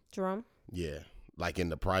 Jerome? Yeah. Like in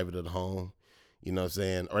the private of the home. You know what I'm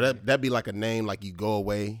saying? Or that'd be like a name, like you go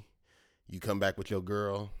away, you come back with your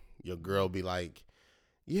girl be like,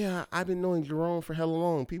 yeah, I've been knowing Jerome for hella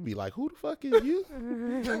long. People be like, who the fuck is you?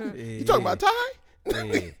 You talking about Ty? Yeah.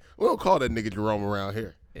 We don't call that nigga Jerome around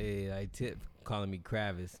here. Hey, like Tiff calling me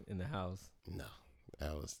Kravis in the house. No.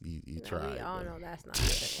 That was, you No, tried. we all man. know that's not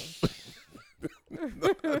the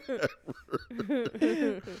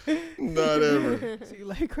Not ever. So you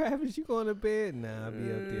like Kravis? You going to bed? Nah, I'll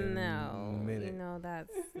be up there in No, a minute. you know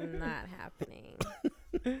that's not happening.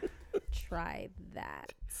 Try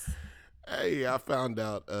that. Hey, I found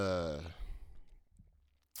out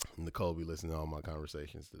Nicole be listening to all my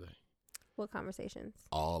conversations today. What conversations?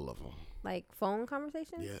 All of them. Like phone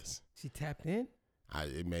conversations? Yes. She tapped in?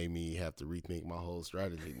 It made me have to rethink my whole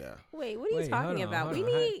strategy now. Wait, what are you Wait, talking hold on, about? hold We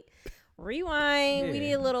on. need rewind. We Yeah.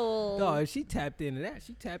 need a little. No, if she tapped into that,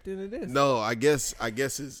 she tapped into this. No, I guess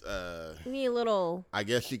it's We need a little. I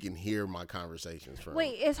guess she can hear my conversations from.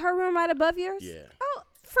 Wait, is her room right above yours? Yeah. Oh,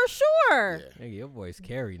 for sure. Yeah. Nigga, your voice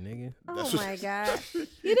carry, nigga. Oh That's my what- god,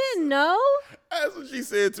 you didn't know? That's what she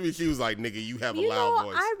said to me. She was like, "Nigga, you have a You loud know,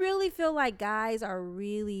 voice." I really feel like guys are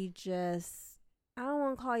really just. I don't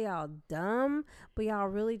want to call y'all dumb, but y'all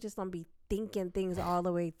really just don't be thinking things all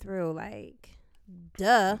the way through. Like,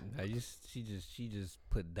 duh. She just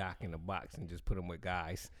put Doc in a box and just put him with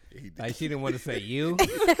guys. He did. Like she didn't want to say you.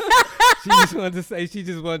 She just wanted to say. She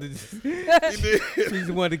just wanted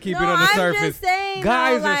to keep it on the I'm surface. just saying,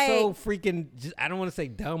 Guys though, are so like- freaking. I don't want to say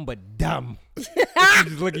dumb, but dumb. She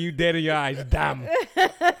just look at you dead in your eyes, dumb.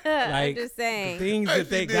 I'm Like just the saying. things Hey, that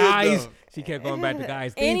they she did, guys. though. She kept going back to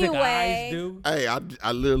guys. Things that Anyway. guys do. Hey,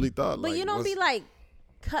 I literally thought. But like, you don't once- be like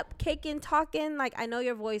cupcaking talking. Like, I know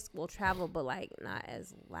your voice will travel, but like not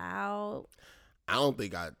as loud. I don't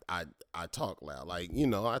think I talk loud. Like, you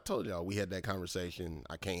know, I told y'all we had that conversation.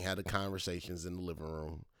 I can't have the conversations in the living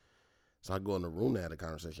room. So I go in the room to have a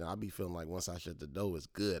conversation. I be feeling like once I shut the door, it's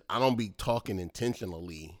good. I don't be talking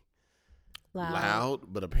intentionally loud,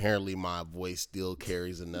 but apparently my voice still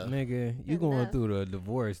carries enough. Nigga, you going through the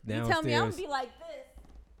divorce You downstairs. tell me I'm gonna be like this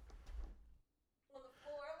on the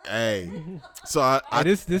floor. Hey, so I Hey,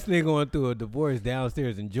 this nigga going through a divorce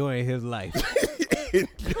downstairs, enjoying his life,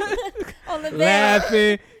 On the bed.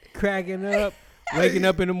 laughing, cracking up, waking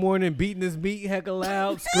up in the morning, beating his meat hecka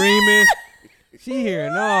loud, screaming. She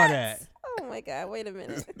hearing all that. Oh my god! Wait a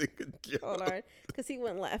minute. nigga Joe. Hold on, because he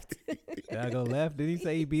went left. Did I go left? Did he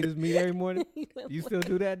say he beat his meat every morning? He went You left. still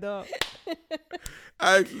do that, dog?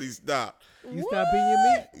 I actually stopped. You stop beating your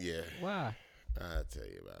meat? Yeah, Why? I'll tell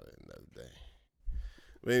you about it another day.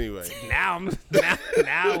 But anyway, Now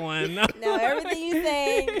I want to know. Now everything you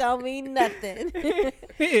saying don't mean nothing.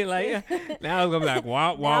 Like now it's gonna be like,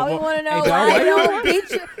 wow, Now we want to know Hey, dog, why you you-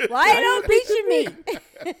 don't beat your meat.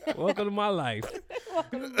 Welcome to my life.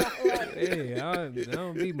 Welcome to my life. Hey, I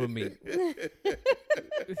don't beat my meat.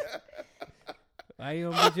 Why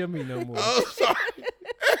you don't beat your meat no more? oh sorry.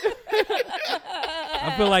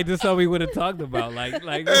 I feel like this is what we would have talked about. Like,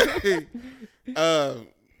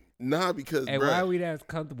 Nah, because Hey, bruh, why are we that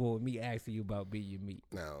comfortable with me asking you about being your meat?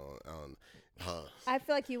 No, I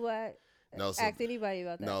feel like you would no. So, ask anybody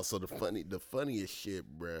about that. no, so the funniest shit,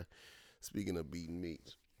 bruh. Speaking of beating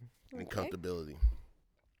meat and comfortability,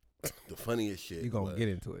 the funniest shit. You gonna get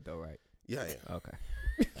into it though, right? Yeah, yeah. Okay.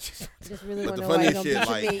 Just really But want to the know why you funniest don't shit, beat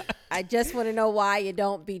like- your meat. I just want to know why you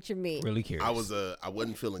don't beat your meat. Really curious. I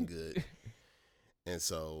wasn't feeling good, and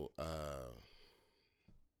so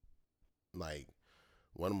like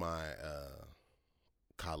one of my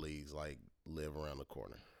colleagues like live around the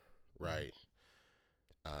corner, right?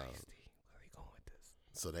 Where are we going with this?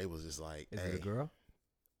 So they was just like, Is hey, it a girl?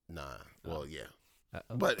 nah, well, yeah,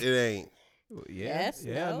 Uh-oh. but it ain't. Yes,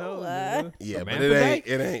 Yeah. no, No. Yeah, but Hermaphrodite?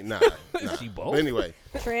 it ain't. Nah. She But both? anyway,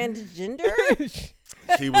 Transgender?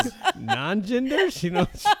 she was Non-gender? She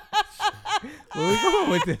knows. Where we going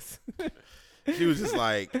with this? she was just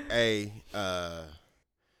like, hey,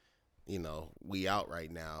 we out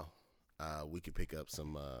right now. We could pick up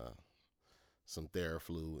some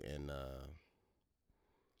Theraflu and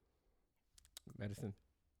Medicine.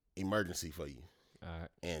 emergency for you, All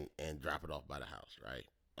right. and drop it off by the house, right?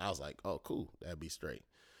 I was like, oh, cool, that'd be straight.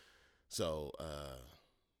 So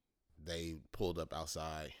they pulled up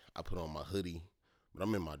outside. I put on my hoodie, but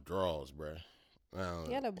I'm in my drawers, bruh.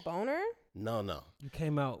 You had a boner? No. You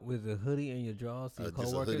came out with a hoodie and your drawers to your Just a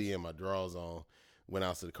coworkers? hoodie and my drawers on. Went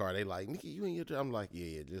out to the car. They like, Nikki, you in your drawers? I'm like,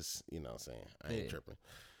 yeah, just, you know what I'm saying? I ain't Yeah. tripping.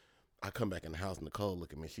 I come back in the house, Nicole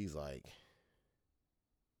look at me. She's like,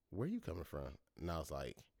 where you coming from? And I was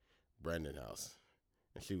like, Brandon house.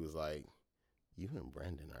 And she was like, you and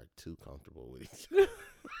Brandon are too comfortable with each other.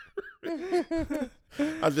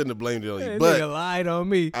 I shouldn't have blamed it on you, That but nigga lied on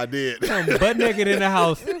me. I did. I'm butt naked in the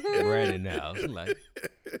house. Right in the house. Like,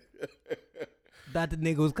 thought the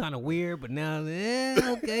nigga was kind of weird, but now,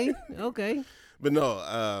 okay. But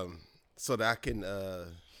no, so that I can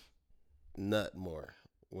nut more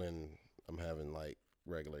when I'm having like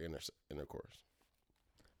regular intercourse.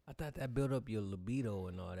 I thought that built up your libido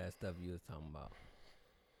and all that stuff you was talking about.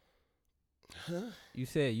 Huh? You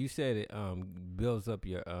said it builds up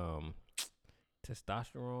your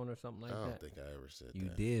testosterone or something like I don't that. think I ever said You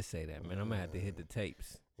that. did say that, man. I'm gonna have to hit the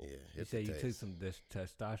tapes. Yeah, You hit said the you took tapes. some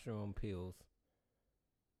testosterone pills.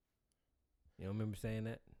 You don't remember saying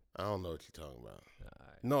that? I don't know what you're talking about. All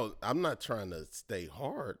right. No, I'm not trying to stay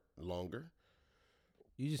hard longer.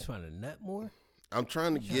 You just trying to nut more? I'm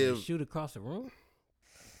trying to You trying give. to shoot across the room?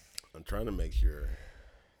 I'm trying to make sure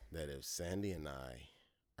that if Sandy and I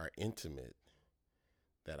are intimate,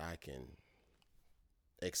 that I can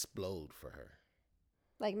explode for her.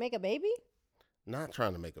 Like make a baby? Not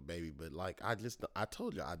trying to make a baby, but like I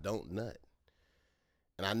told you I don't nut,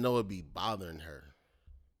 and I know it'd be bothering her.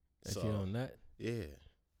 That So you don't nut? yeah,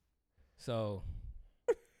 So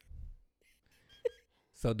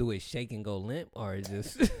do it shake and go limp, or is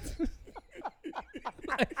just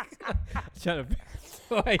trying to?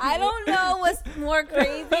 I don't know what's more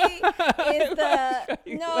crazy. Is the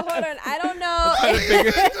no? Hold on. I don't know.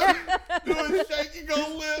 doing shaking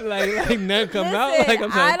go lip. like none come out. Listen, Like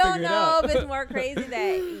I'm trying I to don't figure it know out. if it's more crazy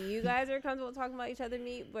that you guys are comfortable talking about each other's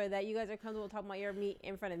meat, or that you guys are comfortable talking about your meat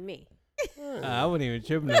in front of me. I wouldn't even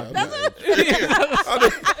tripping on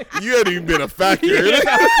You hadn't even been a factor.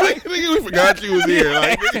 We forgot you was here.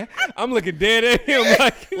 Like, I'm looking dead at him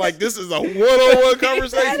like this is a one-on-one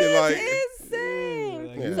conversation. That Like, is insane.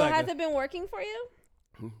 Like, Yeah. you So like has it been working for you?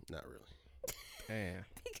 not really. damn.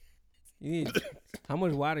 You need, how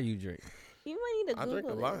much water you drink? You might need to I Google drink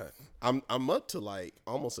a this. lot. I'm up to like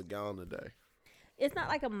almost a gallon a day. It's not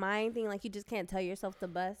like a mind thing. Like you just can't tell yourself to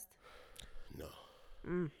bust.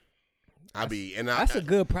 No. I be and That's a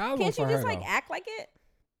good problem Can't for you just her, like though. act like it?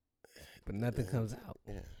 But nothing comes out.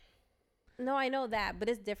 Yeah. No, I know that, but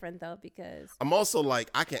it's different though because I'm also like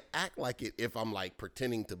I can act like it if I'm like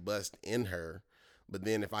pretending to bust in her, but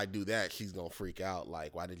then if I do that, she's gonna freak out.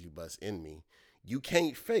 Like, why did you bust in me? You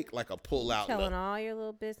can't fake like a pull out. telling all your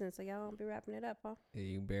little business, so y'all don't be wrapping it up, huh? Yeah,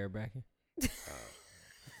 you barebacking?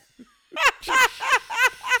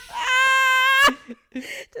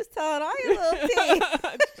 Just telling all your little tea.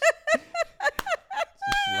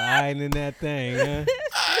 Sliding in that thing, huh?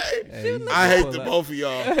 Hey, you I hate pull the up. both of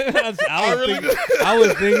y'all. I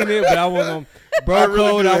was thinking it, but I wasn't gonna. Bro, really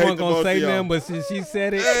code, do I hate wasn't the gonna both say of y'all. nothing, but since she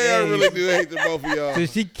said it, Hey, I hey, really do hate the both of y'all.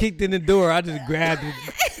 since she kicked in the door, I just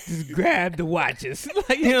grabbed the watches.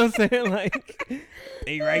 Like, you know what I'm saying? Like,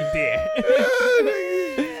 they right there.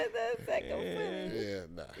 That's like funny. Yeah,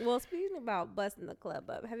 nah. Well, speaking about busting the club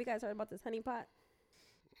up, have you guys heard about this honey pot?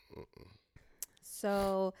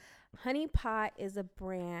 So, Honey Pot is a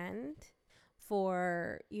brand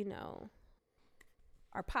for,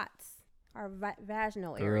 our pots. our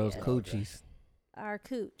vaginal Girls' area. coochies. Our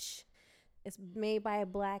cooch. It's made by a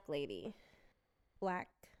black lady. Black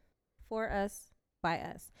for us, by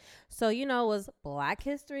us. So, it was Black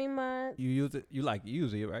History Month. You use it. You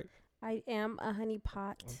use it, right? I am a honey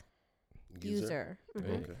pot user.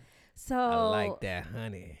 Mm-hmm. Okay. So I like that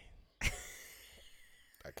honey.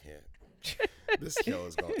 I can't. This show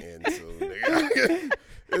is gonna end soon, nigga.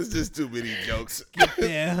 It's just too many jokes. Get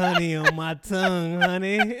that honey on my tongue,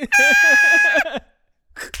 honey.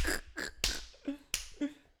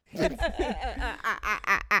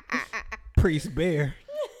 Priest Bear.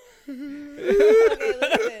 Okay, listen.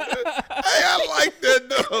 Hey, I like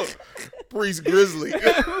that though. Priest Grizzly.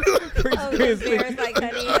 Priest Grizzly. Bears like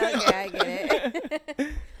honey. Okay, I get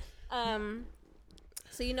it.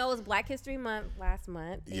 So it was Black History Month last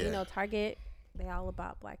month. And, Yeah. Target, they all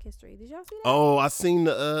about Black history. Did y'all see that? Oh, I seen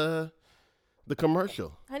the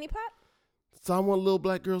commercial. Honey pot? So I want little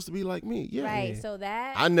black girls to be like me. Yeah. Right. So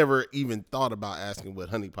that I never even thought about asking what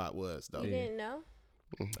honey pot was though. you didn't know?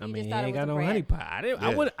 I You mean, just he thought it ain't was got a no brand. honey pot. I didn't. I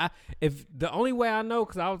Yeah. would. If the only way I know,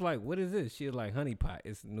 because I was like, "What is this?" She was like, "Honey pot.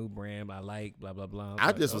 It's a new brand. I like blah blah blah." I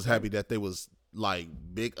like, just was okay. happy that they was like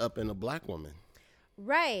big up in a black woman.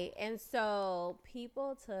 Right. And so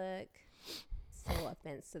people took so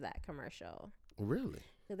offense to that commercial. Really?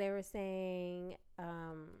 So they were saying, I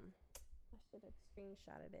should have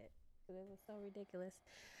screenshotted it because it was so ridiculous.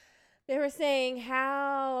 They were saying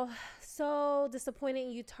how so disappointed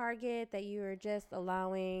in you, Target, that you are just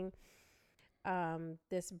allowing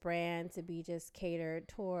this brand to be just catered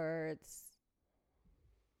towards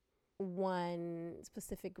one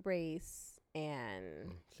specific race.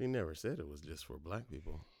 And She never said it was just for black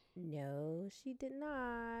people. no, she did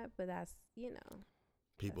not. But that's,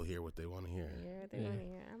 People hear what they want to hear. yeah, they want to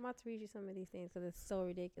hear. I'm about to read you some of these things because it's so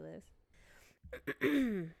ridiculous.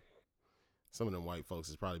 Some of them white folks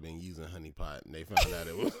has probably been using honey pot and they found out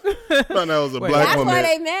it was a Wait, black That's woman. why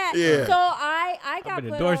they mad. Yeah. So I got I've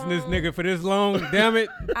been put endorsing on, this nigga for this long. Damn it.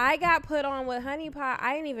 I got put on with honey pot.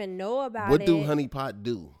 I didn't even know about What it. do honey pot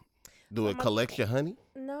do? Do it I'm a- collect your honey?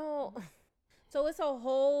 No. So it's a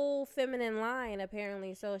whole feminine line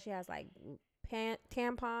apparently. So she has like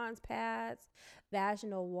tampons, pads,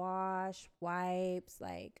 vaginal wash, wipes,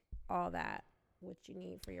 like all that. What you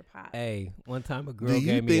need for your pot. Hey, one time a girl Do you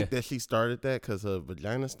gave me think that she started that because her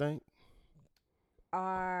vagina stank?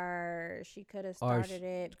 Or she could have Or started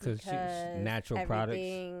it 'cause because she was natural products.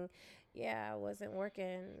 everything, yeah, wasn't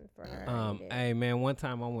working for her. Hey man, one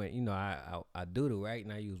time I went, I doodle, right?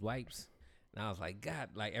 And I use wipes. And I was like, God,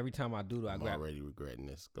 like every time I doodle, I I'm grab already regretting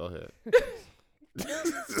this. Go ahead.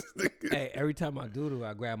 Hey, every time I doodle,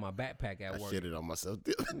 I grab my backpack at I work. shitted on myself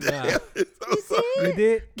the other Nah. day. I'm so sorry. You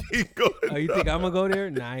did? Keep going. Oh, you think I'm gonna go there?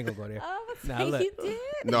 Nah, I ain't gonna go there. Oh, Nah, so look. you did?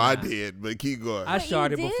 No, I did, but keep going. I But you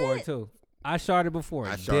sharded before did? too. I sharded before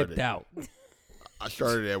I and sharded. dipped out. I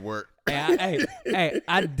started at work. Hey,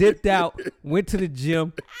 I dipped out, went to the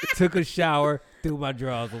gym, took a shower, threw my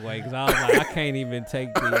drawers away because I was like, I can't even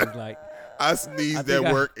take these. Like, I sneezed think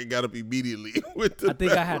at I- work and got up immediately. With the I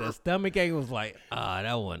think I had a bathroom. stomach ache. It was like,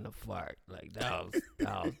 that wasn't a fart. Like that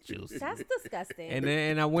was juicy. That's disgusting. And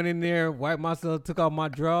then I went in there, wiped myself, took off my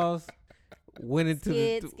drawers, went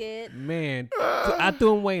into skid. man. I threw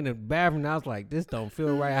them away in the bathroom. And I was like, this don't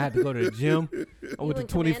feel right. I had to go to the gym. I went to went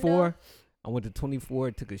 24. commando? I went to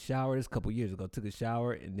 24, took a shower. This a couple years ago. Took a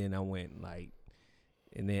shower, and then I went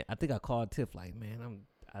and then I think I called Tiff like, man,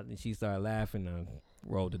 I think she started laughing and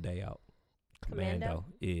rolled the day out. Commando?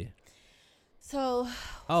 Yeah. So,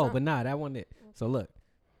 Oh, but nah, that wasn't it. So look,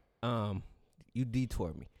 you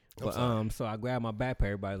detoured me. I'm But sorry. so I grabbed my backpack.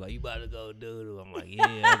 Everybody's like, you about to go doodle. I'm like,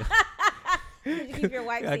 yeah. did you keep your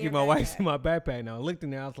wipes? I in keep your my wipes backpack? in my backpack. Now I looked in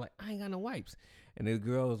there. I was like, I ain't got no wipes. And the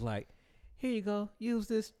girl was like, here you go. Use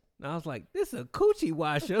this. And I was like, this is a coochie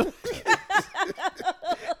washer.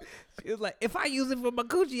 She was like, if I use it for my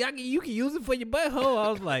coochie, you can use it for your butthole. I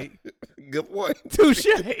was like, Good point. touche.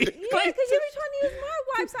 Yeah, because you be trying to use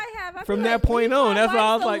my wipes I have. I From feel that like point leave on, my that's why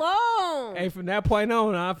I was wipes like, alone. Hey, from that point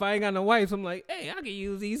on, if I ain't got no wipes, I'm like, hey, I can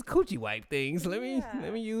use these coochie wipe things. Let me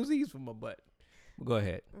use these for my butt. Go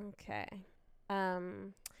ahead. Okay.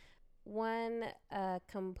 One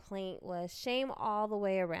complaint was shame all the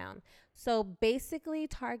way around. So basically,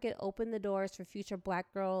 Target opened the doors for future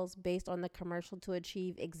black girls based on the commercial to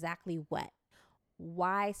achieve exactly what?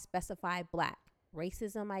 Why specify black?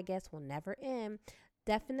 Racism, I guess, will never end.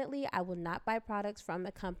 Definitely, I will not buy products from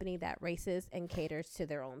a company that races and caters to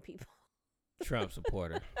their own people. Trump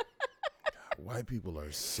supporter. White people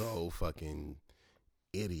are so fucking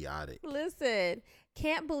idiotic. Listen,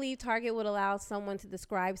 can't believe Target would allow someone to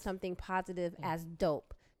describe something positive as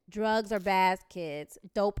dope. Drugs are bad, kids.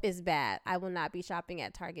 Dope is bad. I will not be shopping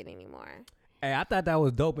at Target anymore. Hey, I thought that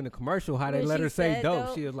was dope in the commercial, how they When let she her say said dope.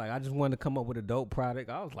 dope. She was like, I just wanted to come up with a dope product.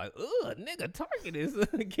 I was like, ugh, nigga, Target is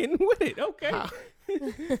getting with it.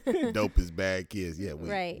 Okay. Dope is bad, kids. Yeah,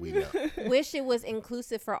 we know. Wish it was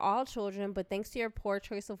inclusive for all children, but thanks to your poor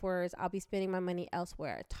choice of words, I'll be spending my money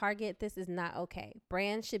elsewhere. Target, this is not okay.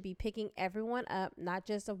 Brands should be picking everyone up, not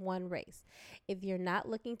just of one race. If you're not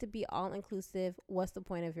looking to be all inclusive, what's the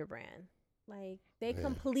point of your brand? Like, they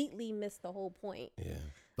completely missed the whole point. Yeah.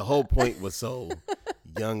 The whole point was so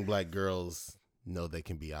young black girls know they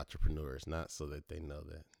can be entrepreneurs, not so that they know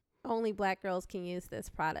that only black girls can use this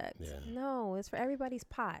product. Yeah. No, it's for everybody's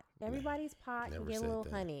pot. Everybody's pot can get a little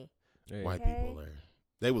honey. Yeah. white people are.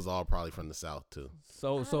 They was all probably from the South too.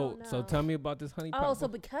 So tell me about this honey pot. Oh, so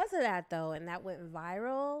because of that though, and that went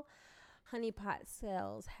viral, honey pot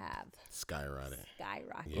sales have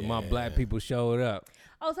Skyrocketed. But my black people showed up.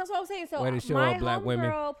 Oh, so that's what I was saying. So Way to show my up, black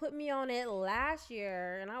women. homegirl put me on it last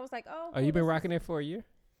year, and I was like, "Oh, Oh, you been rocking it for a year?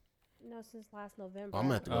 No, since last November. I'm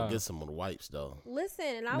gonna have to go get some of the wipes though. Listen,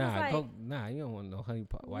 and I was like, you don't want no honey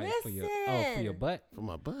pot wipes for your butt. For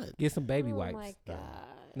my butt. Get some baby wipes. Oh my god.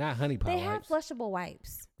 Not honey pot They wipes. have flushable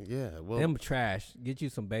wipes. Yeah, well, Them trash. Get you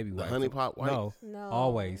some baby the wipes. honey pot wipes. No,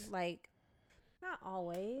 always. Like, not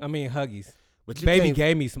always. I mean Huggies. But you Baby can't-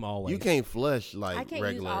 gave me some always. You can't flush like I can't use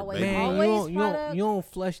regular Always. baby Man, wipes. Always you don't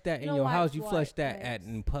flush that in No your house. wipes, You flush that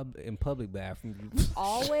wipes. in public bathroom.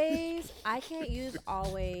 Always, I can't use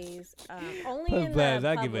always. Only in the Baths,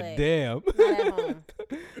 I public. give a damn. Not at home.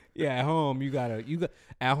 Yeah, at home you got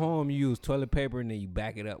at home you use toilet paper and then you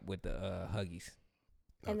back it up with the Huggies.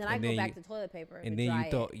 And then And I go then back you- to toilet paper And to then dry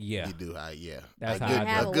you throw it. You do, yeah. That's a how good, I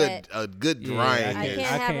have a a good, wet- a good Yeah, drying I is.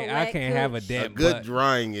 can't have a I wet can't have a cooch. A damn good butt.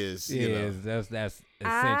 drying is, you know. Yes, that's essential.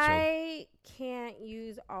 I can't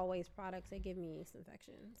use always products that give me yeast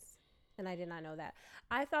infections, and I did not know that.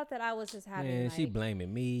 I thought that I was just having. Man, like, she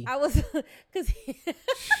blaming me. I was because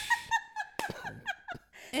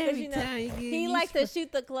Every you know, time you get he yeast liked to shoot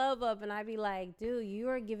the club up, and I'd be like, "Dude, you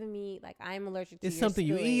are giving me like I'm allergic to It's your something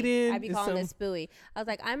you spooey." eat in, I'd be it's calling it spooey. I was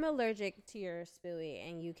like, "I'm allergic to your spooey,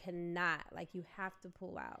 and you cannot like you have to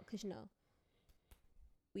pull out because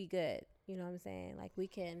we good. You know what I'm saying? Like we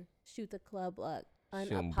can shoot the club up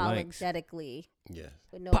Shooting blanks. unapologetically Yes.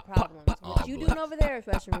 with no Pop, pop, problems. pop. What you doing over there is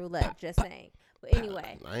Russian roulette. Just saying. But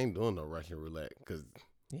anyway, I ain't doing no Russian roulette because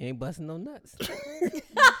You ain't busting no nuts.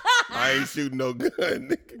 I ain't shooting no gun.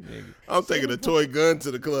 Nigga. I'm taking a toy gun to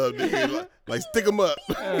the club. Nigga. Like stick 'em up.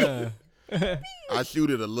 I shoot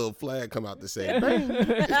it, a little flag come out to say, bang.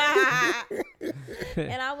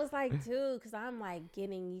 and I was like, dude, because I'm like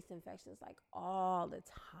getting yeast infections like all the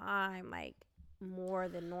time, like more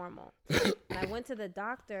than normal. And I went to the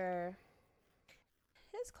doctor.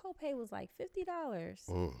 His copay was like $50.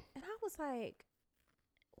 And I was like,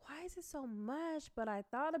 why is it so much? But I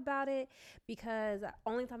thought about it because the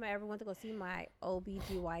only time I ever went to go see my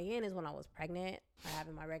OBGYN is when I was pregnant. I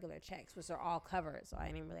having my regular checks, which are all covered. So I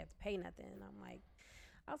didn't really have to pay nothing. And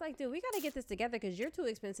I was like, dude, we got to get this together because you're too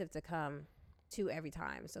expensive to come to every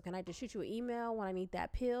time. So can I just shoot you an email when I need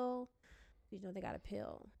that pill? You know, they got a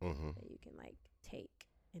pill that you can like take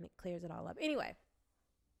and it clears it all up. Anyway,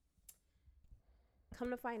 come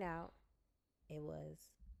to find out, it was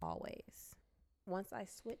Always. Once I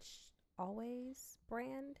switched Always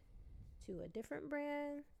brand to a different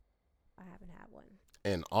brand, I haven't had one.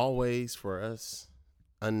 And Always for us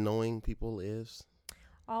unknowing people is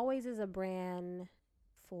Always is a brand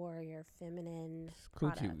for your feminine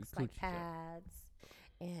products like pads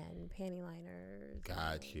and panty liners,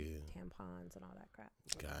 Got and you. tampons and all that crap.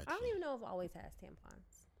 Got I don't you. even know if Always has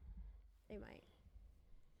tampons. They might,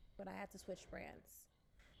 but I had to switch brands.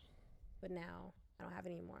 But now I don't have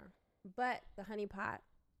it anymore. But the honey pot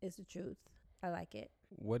is the truth. I like it.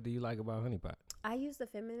 What do you like about honey pot? I use the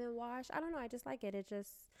feminine wash. I don't know. I just like it. It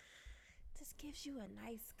just gives you a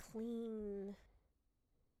nice, clean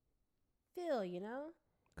feel, you know?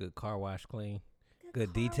 Good car wash clean. Good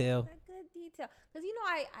Good detail. Good detail. Because, you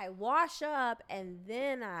know, I wash up and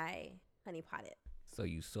then I honey pot it. So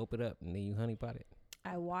you soap it up and then you honey pot it.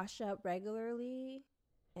 I wash up regularly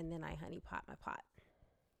and then I honey pot my pot.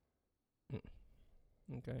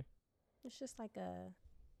 Okay. It's just like a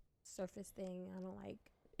surface thing. I don't like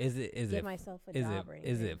Is it myself a is job or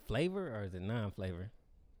anything. is it flavor or is it non-flavor?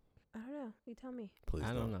 I don't know. You tell me. Please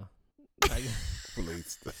I don't know.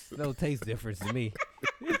 Please. No taste difference to me.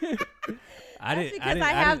 I That's didn't. because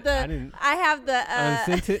I have the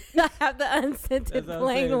unscented. I have the unscented That's what I'm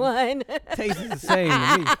plain saying. one. Taste is the same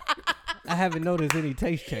to me. I haven't noticed any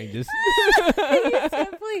taste changes. You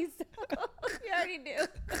said, please. You already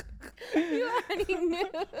do. You already knew.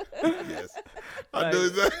 Yes, I knew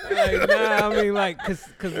exactly. Like, nah, I mean, like, cause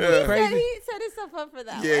what's crazy. He set himself up for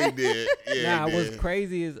that. Yeah, he one. did. Yeah, Nah, he what's did.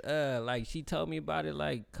 crazy is like she told me about it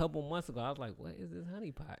like a couple months ago. I was like, what is this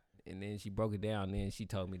honey pot? And then she broke it down. And then she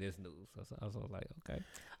told me this news. So I was like, okay.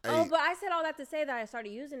 Oh, Hey, but I said all that to say that I started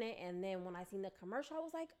using it, and then when I seen the commercial, I was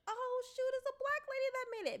like, "Oh shoot, it's a black lady that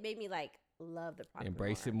made it." It made me like love the product.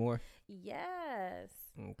 Embrace it more. Yes,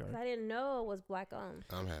 'cause Okay. I didn't know it was black owned.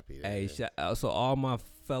 I'm happy. Hey, so all my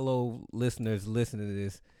fellow listeners listening to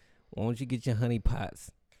this, why don't you get your honey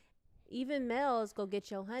pots? Even males, go get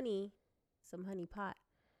your honey, some honey pot.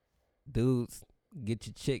 Dudes, get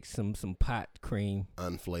your chicks some pot cream.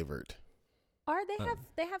 Unflavored, Or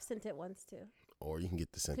they have scented ones too. or you can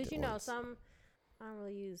get the scented Because you know ones. some, I don't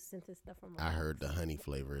really use scented stuff from. I heard the honey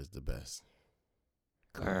flavor is the best.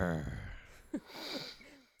 Grr.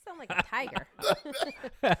 Sound like a tiger.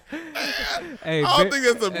 Hey, I don't think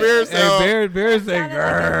that's a bear sound. Hey, bear say sounded like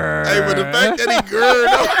grr. Hey, but the fact that he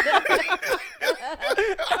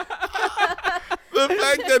the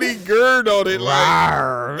fact that he gurred on it like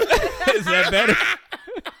Rawr. Is that better?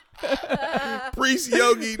 priest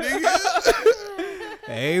yogi, nigga.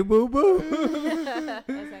 Hey, boo boo. That's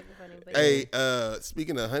actually funny. But Hey,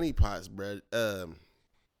 speaking of honey pots, bro, are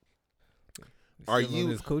Still on you?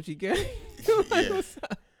 this coochie game? Yeah.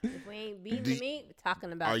 if we ain't beating Do- the meat, we're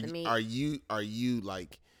talking about the meat. Are you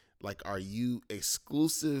like are you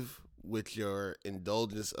exclusive with your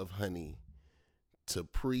indulgence of honey to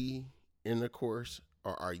pre-intercourse,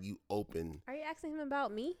 or are you open? Are you asking him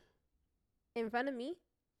about me? In front of me?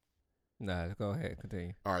 Nah, go ahead,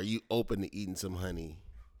 continue. Or are you open to eating some honey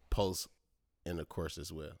post-intercourse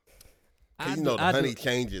as well? Because you know the honey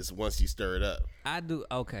changes once you stir it up. I do.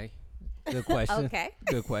 Okay, good question. Okay.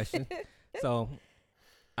 Good question. So,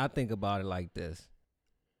 I think about it like this: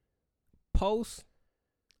 post,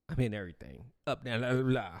 I mean everything, up, down, blah, blah,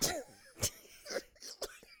 blah.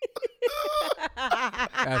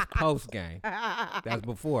 That's post game. That's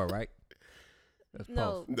before, right? That's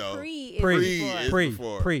No, post. No. pre is Pre before. is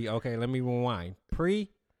before. Pre. Okay, let me rewind. Pre,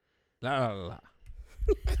 la la la.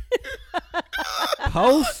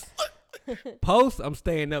 Post. I'm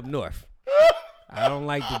staying up north. I don't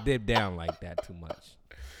like to dip down like that too much.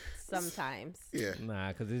 Sometimes. Yeah.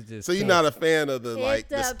 Nah, cause it's just. So you're not a fan of the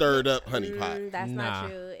the stirred up honey pot. That's Nah. not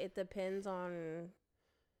true. It depends on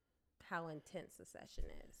how intense the session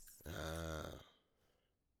is.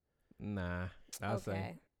 Nah, I'll say.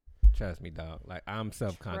 Okay. Trust me, dog. Like I'm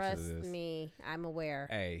self-conscious of Trust this. me. I'm aware.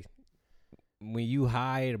 Hey, when you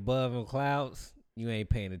high above in clouds, you ain't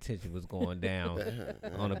paying attention what's going down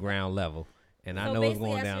on the ground level. And I So know what's basically,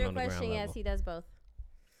 going answer down your on the ground question, level. yes, he does both.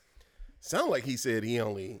 Sound like he said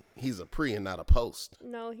he's a pre and not a post.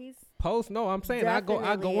 No, he's Post? No, I'm saying I go in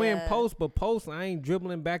Definitely, post, but post I ain't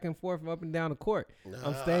dribbling back and forth up and down the court.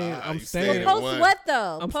 I'm staying. I'm you staying. staying post one. what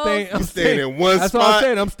though? I'm post, staying. I'm You staying in one That's spot. what I'm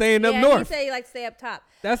saying. I'm staying up yeah, north. he say you like stay up top.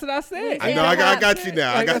 That's what I said. I I know. I got you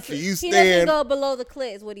now. I Like I got you. said, You He doesn't stand. go below the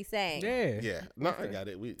clit is what he's saying. Yeah. Yeah. No, I got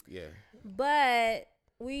it. But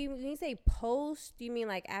when you say post, do you mean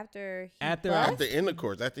like after he After busts? After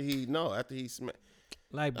intercourse, after he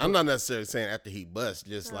Like I'm not necessarily saying after he busts,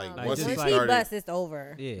 just like Like, once just he once like- he started. busts, it's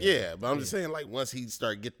over. Yeah. Yeah, but I'm just saying like once he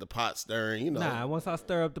start get the pot stirring, you know. Nah, once I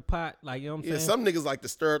stir up the pot, like you know what I'm Yeah, saying. some niggas like to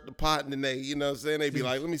stir up the pot and then they, you know what I'm saying? They be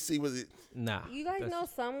like, let me see what it. Nah. You guys that's- know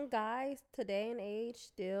some guys today and age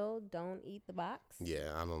still don't eat the box.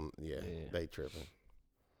 Yeah, I don't. Yeah, Yeah. they tripping.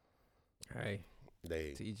 Hey,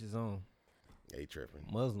 They to each his own. tripping.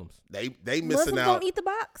 Muslims. They missing Muslims out. don't eat the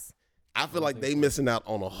box. I feel like they missing out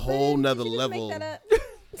on a whole Did nother you just level. Make that up?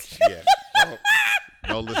 Yeah.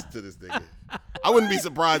 Don't listen to this nigga. I wouldn't be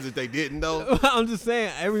surprised if they didn't though. I'm just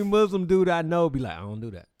saying, every Muslim dude I know be like, I don't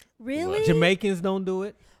do that. Really? Jamaicans don't do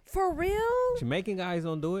it. For real? Jamaican guys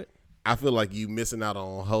don't do it. I feel like you missing out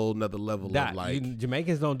on a whole nother level Doc, of like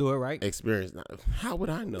Jamaicans don't do it, right? experience. Now, how would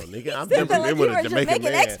I know, nigga? I've Sounded never like been you with were a Jamaican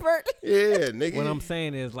man. expert. Yeah, nigga. What I'm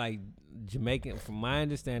saying is like Jamaican, from my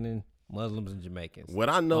understanding, Muslims and Jamaicans. What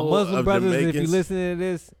I know My Muslim of brothers, Jamaicans, if you listen to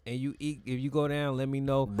this and you eat, if you go down, let me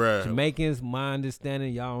know. Bruh. Jamaicans, my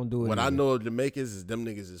understanding, y'all don't do it. what I either. know of Jamaicans is them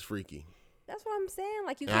niggas is freaky. That's what I'm saying.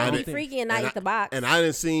 Like you And I can't be didn't- freaky and not eat the box. And I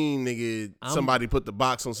didn't seen nigga I'm- somebody put the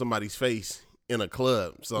box on somebody's face in a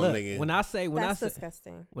club. So Look, nigga, when I say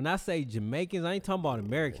disgusting. when I say Jamaicans, I ain't talking about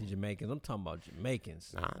American Jamaicans. I'm talking about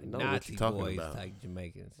Jamaicans. Nah, I Like know what Nazi you're talking boys about. type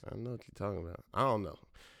Jamaicans. I know what you're talking about. I don't know.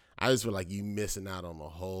 I just feel like you missing out on a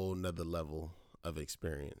whole nother level of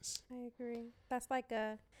experience. I agree. That's like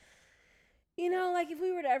a, like if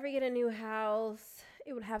we were to ever get a new house,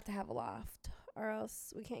 it would have to have a loft, or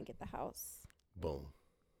else we can't get the house. Boom.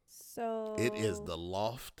 So It is the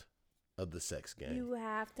loft of the sex game. You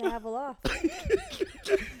have to have a loft.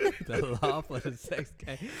 The loft of the sex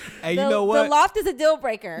game. Hey, The- you know what? The loft is a deal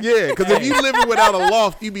breaker. Yeah, because if you living without a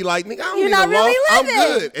loft, you be like, nigga, I don't You're need a not loft. really I'm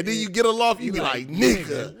living. good. And then you get a loft, you be like,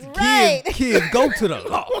 nigga. Right. Kids, go to the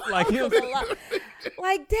loft. Like, The loft.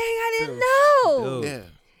 Like, dang, I didn't know. Dude. Yeah.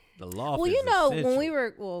 The loft Well, is you know, essential. when we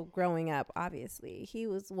were growing up, obviously, he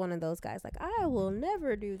was one of those guys. Like, I will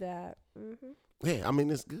never do that. Yeah, I mean,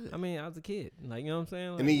 it's good. I mean, I was a kid. Like, you know what I'm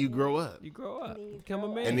saying? Like, And then you grow up. You grow up. then you Become a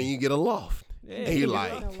grow man. up. And then you get a loft. Yeah. And you're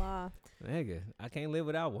like, The loft. Nigga, I can't live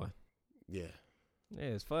without one. yeah, Yeah,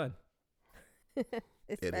 it's fun. it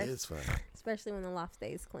Especially- is fun. Especially when the loft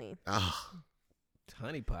stays clean. Ah,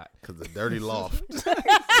 Honey pot. because the dirty loft.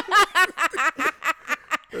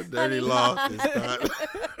 The dirty loft is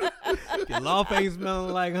not. Your loft ain't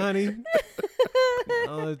smelling like honey. I'm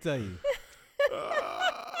gonna tell you.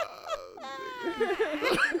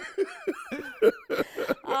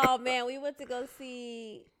 Oh man, we went to go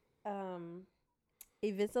see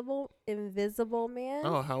Invisible Man.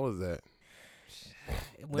 Oh, how was that?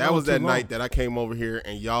 It went That on was too that long. night that I came over here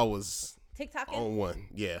and y'all was TikToking. on one.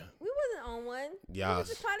 Yeah. We wasn't on one. Y'all We was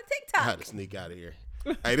just trying to I TikTok. had to sneak out of here.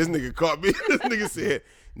 Hey, this nigga caught me. This nigga said,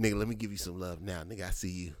 nigga, let me give you some love now. Nigga, I see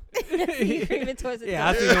you. You creeping towards the Yeah,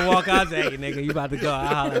 I door. seen him walk out. Say, hey, nigga, you about to go? I'll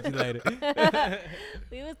holler at you later.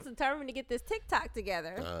 We was determined to get this TikTok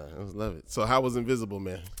together. I was love it. So how was Invisible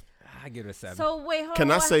Man? I give it a 7. So wait, hold Can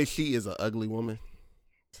on. I say she is an ugly woman?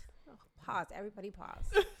 Pause. Everybody pause.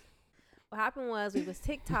 What happened was we was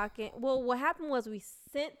TikToking. Well, what happened was we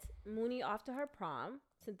sent Mooney off to her prom.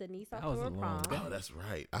 Sent Denise off That was to her a long prom. day. Oh, that's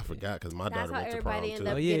right. I forgot because my That's daughter how went to everybody prom ended too.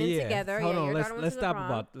 up Oh yeah, getting yeah. together. Hold Yeah, on, your let's daughter went let's to the stop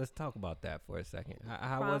prom. let's talk about that for a second.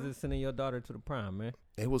 How Prom? was it sending your daughter to the prom, man?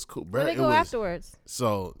 It was cool, Where bro. they It go was afterwards?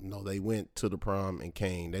 so no. They went to the prom and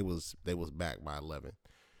came. They was back by 11.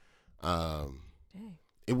 Dang.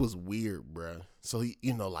 It was weird, bruh. So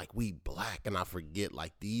you know, like we black, and I forget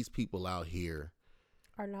like these people out here.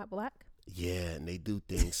 Are not black? Yeah, and they do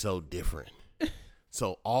things so different.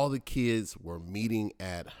 So all the kids were meeting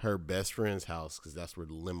at her best friend's house because that's where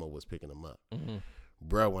the limo was picking them up. Mm-hmm.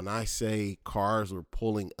 Bruh, when I say cars were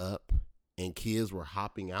pulling up and kids were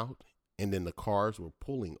hopping out and then the cars were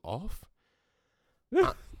pulling off,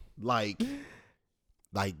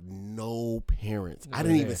 like no parents. I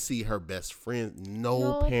didn't even see her best friend.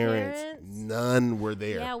 No parents. None were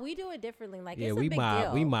there. Yeah, we do it differently. Like, Yeah, it's a we big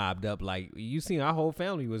deal. mobbed up like you seen our whole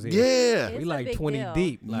family was here. Yeah. It's we a like big 20 deal.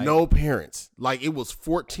 deep. Like, No parents. Like it was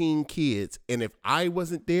 14 kids, and if I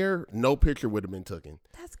wasn't there, no picture would have been taken.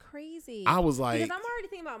 That's crazy. I was like, because I'm already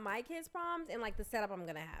thinking about my kids' proms and like the setup I'm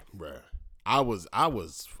gonna have. bruh. I was But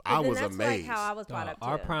then that's amazed. like how I was brought up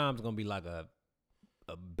our too. prom's gonna be like a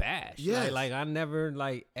bash. Yes. Like I never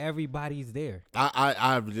like everybody's there.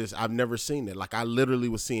 I've never seen it. Like I literally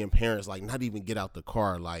was seeing parents like not even get out the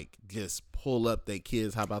car, like just pull up their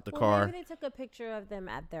kids, hop out the Well, car. maybe they took a picture of them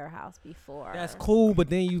at their house before. That's cool, but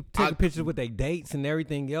then you take I- a picture with their dates and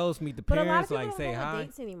everything else. Meet the But a lot of parents, people like don't say go hi. with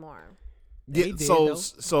dates anymore. They Yeah, did, so though.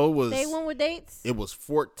 so it was They went with dates. it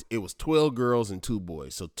was 12 girls and 2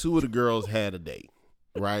 boys. So 2 of the girls had a date,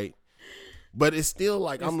 right? But it's still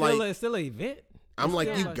like It's still an event. I'm like,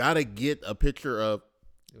 you Yeah. gotta get a picture of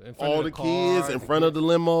In front all of the car, kids in front of kids. the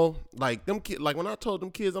limo. Like them kids, like when I told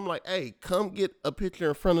them kids, I'm like, hey, come get a picture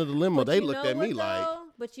in front of the limo. But They you looked know at me what, like, though?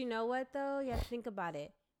 But you know what though? You have to think about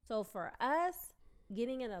it. So for us,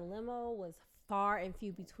 getting in a limo was far and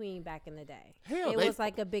few between back in the day. Hell, it they- was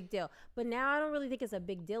like a big deal. But now I don't really think it's a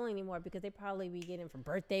big deal anymore because they probably be getting for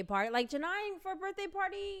birthday party. Like Janine for a birthday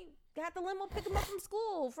party got the limo pick them up from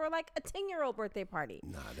school for like a 10-year-old birthday party.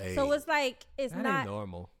 nah, they. So it's like it's That not ain't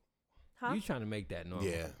normal. huh? You trying to make that normal?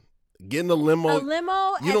 yeah, getting a limo. A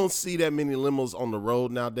limo. You don't see that many limos on the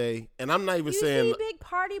road nowadays, and I'm not even You saying see big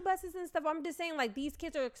party buses and stuff. I'm just saying, like, these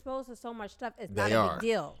kids are exposed to so much stuff. It's not They a are. big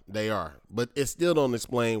deal. they are, but it still don't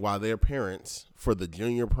explain why their parents for the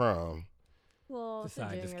junior prom Well, it's a Decide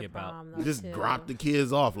to junior skip out. prom, though, just too. drop the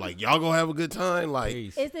kids off. Like y'all gonna have a good time. Like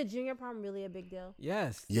Peace. Is the junior prom really a big deal?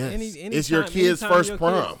 Yes. Yes. It's your kid's anytime first your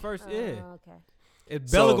prom. kid's First, yeah. Oh, okay. Is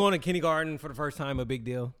Bella So- going to kindergarten for the first time a big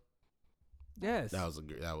deal? Yes. that was a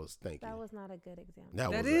good. That was thank you. That was not a good example.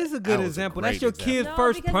 That That was is a good that was example. great That's your example. kid's No,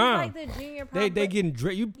 first because prom. It's like the junior prom. They but- getting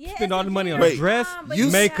you Yeah, spend it's all a the money on junior a dress, prom, but you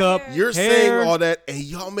you makeup. have You're hair. saying all that, and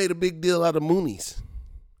y'all made a big deal out of Moonies.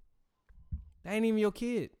 That ain't even your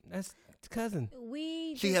kid. That's cousin.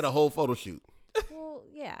 We She just- had a whole photo shoot. Well,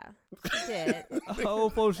 yeah, she did. A whole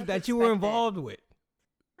photo shoot that you were Expect that. involved with.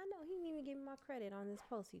 I know he didn't even give me my credit on this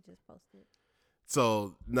post he just posted.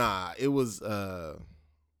 So nah, it was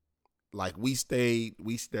like we stayed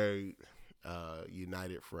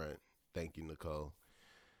United Front. Thank you, Nicole.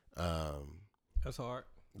 That's hard.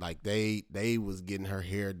 Like they was getting her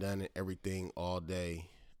hair done and everything all day.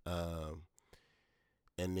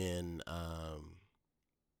 And then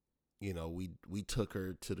we took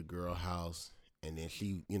her to the girl house, and then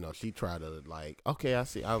she tried to like, okay, I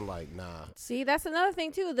see. I'm like, nah. See, that's another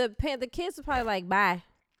thing too. The kids were probably like, bye.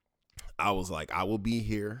 I was like, I will be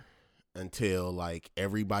here until like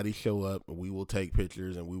everybody show up, and we will take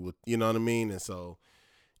pictures, and we will, you know what I mean? And so,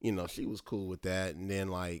 she was cool with that. And then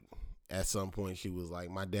like at some point she was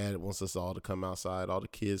like, my dad wants us all to come outside. All the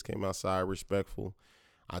kids came outside, respectful.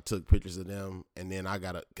 I took pictures of them, and then I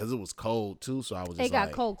because it was cold too, so I was just it got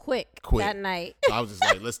like, cold quick that night. So I was just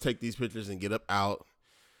like, let's take these pictures and get up out.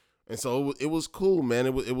 And so it was cool, man.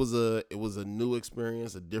 It was a new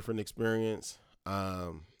experience, a different experience.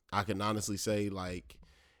 I can honestly say, like,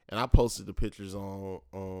 and I posted the pictures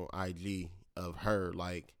on IG of her.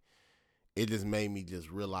 Like, it just made me just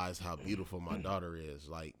realize how beautiful my daughter is.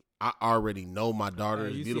 Like, I already know my daughter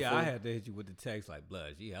is beautiful. See, I had to hit you with the text like,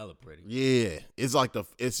 blood, she hella pretty. Yeah, it's like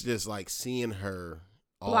it's just like seeing her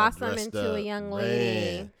all blossom dressed into up, a young lady.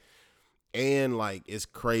 man. And like, it's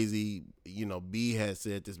crazy. B had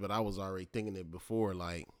said this, but I was already thinking it before.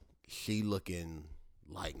 Like, she looking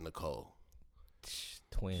like Nicole.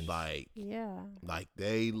 Twins. Like, yeah. Like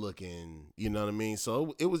they looking, you know what I mean?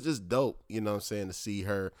 So it was just dope, you know what I'm saying, to see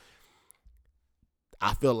her.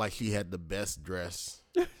 I felt like she had the best dress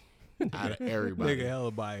out of everybody. Nigga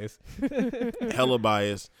hella biased. Hella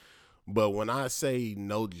biased. But when I say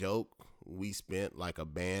no joke, we spent like a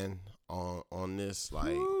band on this.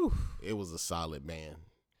 Like, it was a solid band.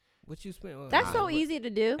 What you spent on? That's so easy to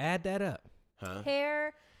do. Add that up. Huh?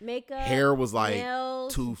 Hair, makeup. Hair was like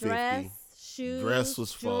nails, $250. Dress, shoes. Dress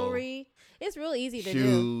was jewelry. It's real easy to do.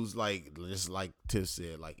 Shoes, like, just like Tiff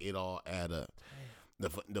said, like, it all add up.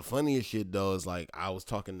 The funniest shit though is like, I was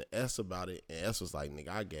talking to S about it, and S was like, nigga,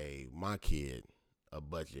 I gave my kid a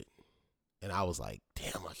budget, and I was like,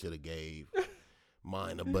 damn, I should have gave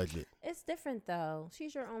mine a budget. It's different though.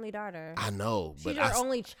 She's your only daughter. I know, she's but your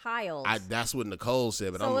only child. that's what Nicole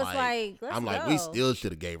said, but so I'm it's like, let's go. we still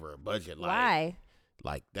should have gave her a budget. Like, why?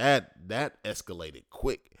 Like that escalated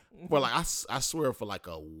quick. Well, like I swear for like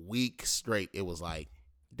a week straight, it was like,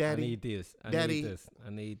 Daddy, I need this. Daddy, need this. I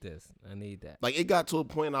need this. I need that. Like, it got to a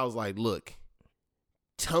point I was like, look,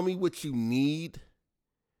 tell me what you need,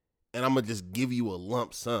 and I'm going to just give you a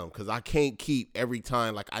lump sum, because I can't keep every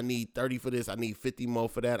time, like, I need 30 for this, I need 50 more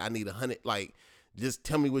for that, I need 100. Like, just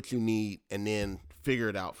tell me what you need, and then figure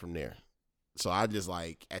it out from there. So I just,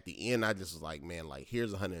 like, at the end, I just was like, man, like,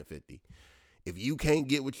 here's 150. If you can't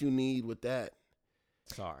get what you need with that,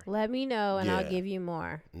 sorry. Let me know, and I'll give you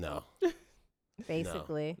more. No.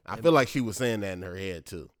 Basically. No. I feel like she was saying that in her head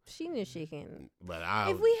too. She knew she can. But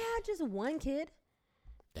if we had just one kid,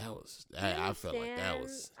 I felt like that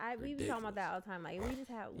was we be talking about that all the time. Like, we just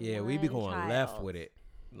have we be going child. left with it.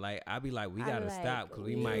 Like, I be like, we gotta stop, because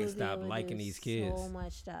we might stop liking these kids. So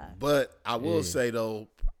much stuff. But I will say though,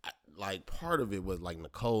 like, part of it was like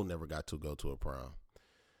Nicole never got to go to a prom.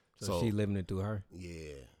 So she living it through her.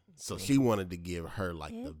 Yeah. So she wanted to give her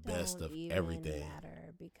like the best of everything.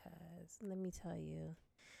 Matter, because let me tell you,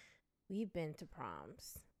 we've been to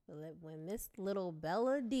proms. When Miss Little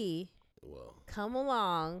Bella D come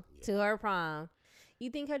along to her prom,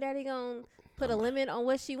 you think her daddy gonna put a limit on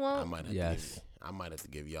what she wants? I might have to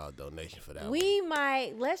give y'all a donation for that. We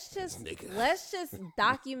might. Let's just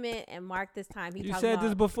document and mark this time. You said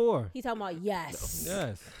this before. He talking about yes.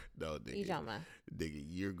 Yes. No, nigga. You talking about? Nigga,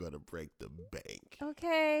 you're gonna break the bank.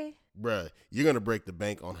 Okay. Bruh, you're gonna break the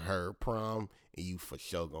bank on her prom, and you for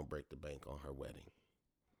sure gonna break the bank on her wedding.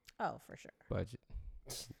 Oh, for sure. Budget.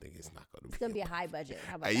 Nigga, it's not gonna be. It's gonna be a high budget.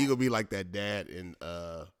 How about you gonna be like that dad in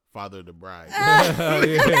Father of the Bride. Oh,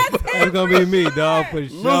 yeah. It's gonna be me, dog, for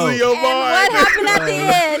sure. Losing your mind. What happened at the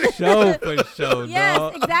end? Show for show, yes,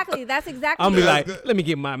 dog. exactly. That's exactly. I'm be like, let me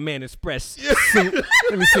get my Man Express suit.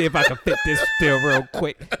 Let me see if I can fit this still real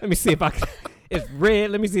quick. Let me see if I can. It's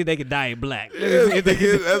red. Let me see if they can dye it black.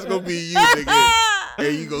 That's gonna be you, nigga.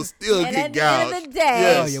 And you gonna still get gouged. At the end of the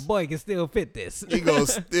day, oh, your boy can still fit this. You gonna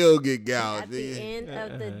still get gouged. At the end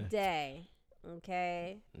of the day,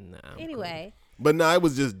 okay. Nah. Anyway. But no, it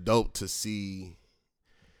was just dope to see.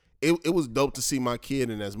 It was dope to see my kid,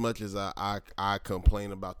 and as much as I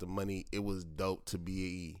complain about the money, it was dope to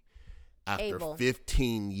be after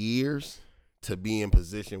 15 years to be in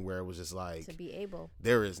position where it was just like to be able.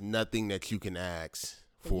 There is nothing that you can ask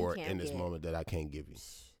for in this moment that I can't give you.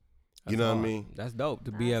 That's know hard. what I mean? That's dope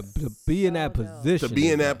to be in that position. To be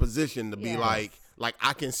in that position to be like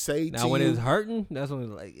I can say now to when you, it's hurting, that's when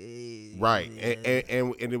it's like right,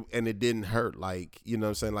 and it didn't hurt. Like, you know what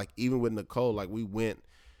I'm saying? Like, even with Nicole, like, we went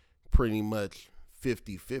pretty much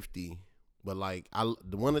 50-50. But like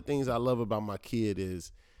one of the things I love about my kid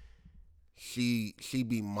is she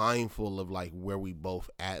be mindful of like where we both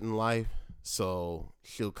at in life. So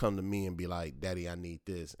she'll come to me and be like, "Daddy, I need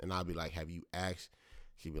this," and I'll be like, "Have you asked?"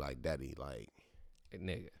 She'll be like, "Daddy, like, hey,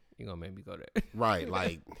 nigga, you gonna make me go there?" Right,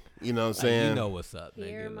 like, you know what I'm Like, saying? you know what's up,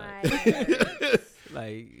 Hear nigga. my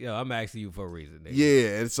Like, yo, I'm asking you for a reason, nigga.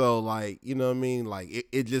 Yeah, and so like, you know what I mean? Like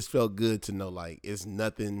it just felt good to know like it's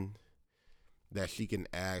nothing that she can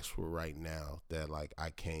ask for right now that like I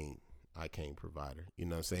can't provide her. You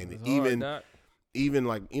know what I'm saying? It's even hard, Doc. even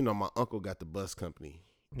like, you know, my uncle got the bus company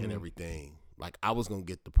and everything. Like I was gonna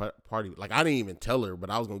get the party. Like I didn't even tell her, but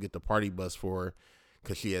I was gonna get the party bus for her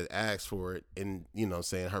because she had asked for it, and you know, what I'm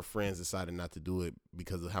saying her friends decided not to do it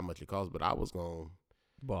because of how much it cost. But I was gonna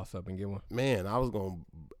Boss up and get one. Man, I was gonna,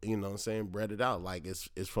 you know what I'm saying, bread it out. Like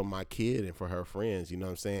it's for my kid and for her friends, you know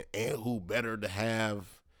what I'm saying? And who better to have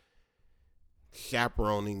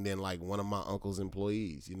chaperoning than like one of my uncle's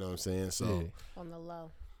employees, you know what I'm saying? So on the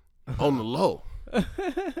low. On the low.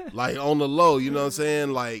 Like on the low, you know what I'm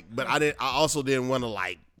saying? Like, but I also didn't want to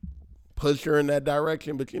like push her in that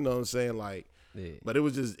direction, but you know what I'm saying? Like, but it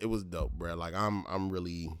was dope, bro. Like I'm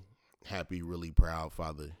really happy, really proud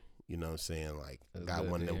father. You know what I'm saying? Like, that's got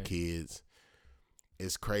good one of them hear. kids.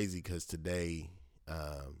 It's crazy because today,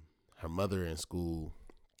 her mother in school,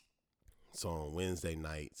 so on Wednesday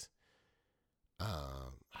nights,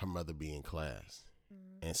 her mother be in class.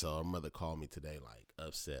 And so her mother called me today, like,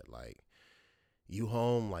 upset, like, you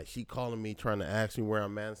home? Like, she calling me, trying to ask me where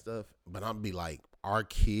I'm at and stuff. But I'll be like, our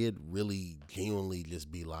kid really genuinely just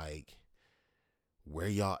be like, where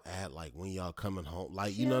y'all at? Like, when y'all coming home?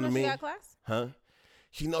 Like, you know what I mean? She got class? Huh?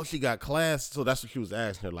 She knows she got class, so that's what she was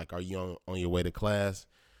asking her. Like, are you on your way to class?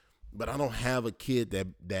 But I don't have a kid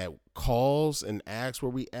that calls and asks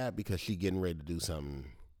where we at because she getting ready to do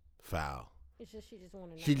something foul. It's just she just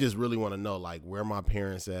want to know. She just really want to know, like, where my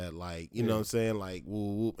parents at, like, you know what I'm saying, like,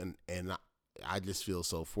 whoop, whoop. And I just feel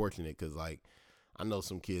so fortunate because, like, I know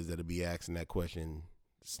some kids that'll be asking that question,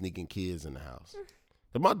 sneaking kids in the house.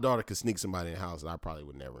 If my daughter could sneak somebody in the house, I probably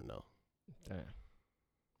would never know. Damn.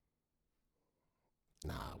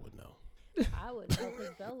 Nah, I would know. I would know because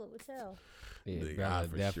Bella would tell. Yeah, Nigga, Bella I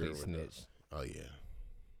for definitely sure would know. snitched. Oh, yeah.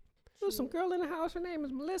 There was some girl in the house. Her name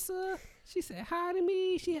is Melissa. She said hi to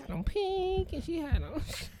me. She had on pink and she had on.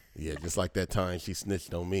 Yeah, just like that time she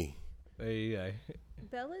snitched on me. Yeah.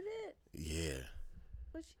 Bella did? Yeah.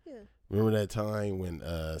 What'd she do? Remember that time when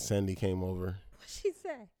Sandy came over? What'd she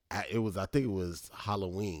say? I think it was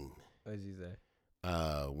Halloween. What'd she say?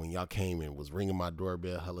 When y'all came and was ringing my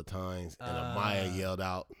doorbell hella times, and Amaya yelled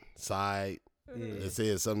outside and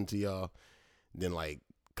said something to y'all. Then like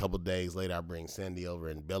a couple days later, I bring Sandy over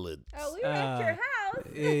and Bella. Oh, we were at your house.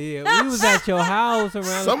 Yeah. We was at your house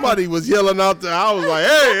around. Somebody was yelling out there. I was like,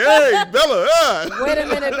 "Hey, Bella!" Wait a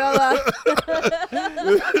minute, Bella.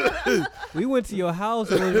 We went to your house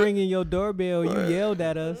and was ringing your doorbell. You yelled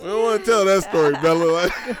at us. We don't want to tell that story, Bella.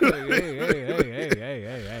 Like, hey.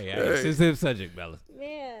 Sensitive subject, Bella.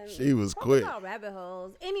 Man. she was Talk quick. about rabbit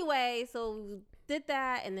holes. Anyway, so we did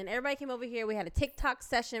that, and then everybody came over here. We had a TikTok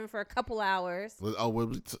session for a couple hours. We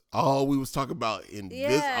was talking about in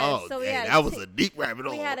this. Yeah, Oh, so we dang, had that was a deep rabbit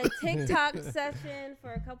hole. We had a TikTok session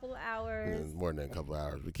for a couple hours. More than a couple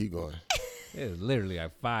hours, but keep going. It was literally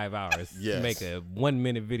like 5 hours to Yes. make a 1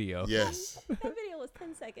 minute video. Yes, That video was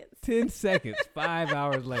 10 seconds. 10 seconds, 5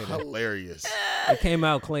 hours later. hilarious. It came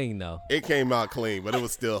out clean though. It came out clean, but it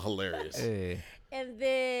was still hilarious. Yeah. And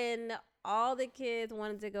then all the kids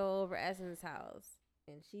wanted to go over Essence house.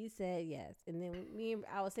 And she said yes. And then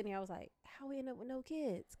I was sitting here, I was like, how we end up with no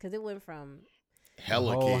kids? Because it went from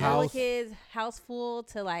Hella whole kids. hella House. kids, house full,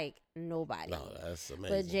 to like nobody. No, that's But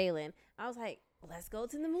amazing. Jalen, I was like, let's go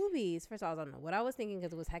to the movies. First of all, I don't know what I was thinking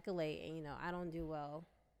because it was hecka late. And, I don't do well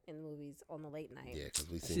in the movies on the late night. Yeah, because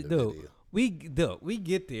we seen Shit, the dude, video we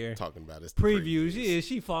get there. talking about it. Previews, yeah,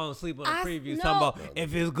 she falling asleep on the I previews. know. Talking about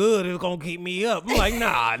if it's good, it's gonna keep me up. I'm like,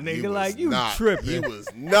 nah, nigga, like you tripping. He was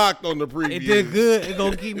knocked on the preview. If it's good, it's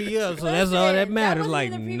gonna keep me up. So that's all that matters. wasn't Like,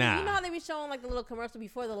 even the preview. nah. You know how they be showing like the little commercial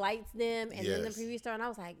before the lights dim and then the Yes. preview start? And I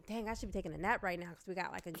was like, dang, I should be taking a nap right now because we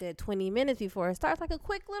got like a good 20 minutes before it starts. Like a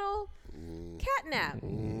quick little cat nap.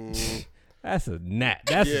 That's a nap.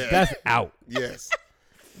 That's Yeah. that's out. Yes.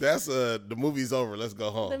 That's the movie's over. Let's go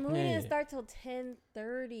The home. movie Yeah. didn't start till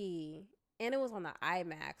 10:30, and it was on the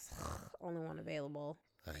IMAX. Only one available.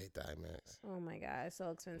 I hate the IMAX Oh my god, so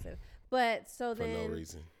expensive. But so for then no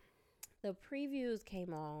reason. the previews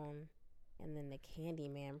came on, and then the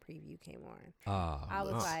Candyman preview came on. I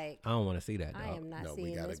was like, I don't want to see that. Dog. I am not No, we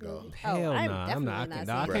seeing gotta this go. movie. Hell I'm nah, definitely I'm not. not.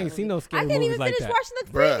 I seeing can't that see no movie. scary I can't movies even like finish that. watching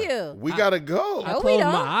the Bruh, preview. we gotta go. I No, we closed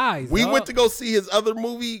don't. my eyes. We dog. went to go see his other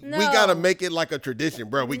movie. No. We gotta make it like a tradition,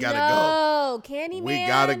 bro. We gotta go. No, Candyman. We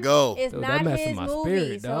gotta go. It's Dude, that not messed his with my movie,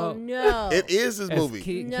 spirit, so dog. no. It is his As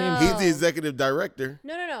movie. No. He's the executive director,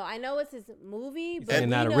 No. I know it's his movie, but and we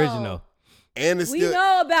not know. original. and it's We still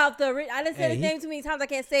know about the. I done said Hey, his he- name too many times. I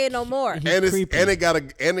can't say it no more. He's and creepy. it got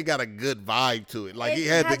a good vibe to it. Like It it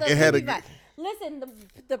has had a creepy vibe. Listen,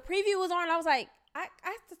 the preview was on. I was like, I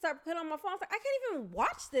have to start putting on my phone. I was like, I can't even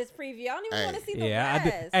watch this preview. I don't even Hey. want to see the Yeah, I rest.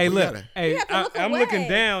 did. Hey, We look. gotta- Hey, You have to look I'm looking away.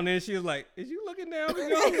 down, and she was like, "Is you looking down?" I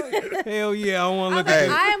was like, hell yeah, I don't want I to was look like, at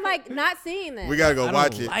it. I am like not seeing this. We gotta go I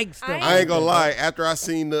watch don't it. like stuff. I I ain't gonna like lie. After I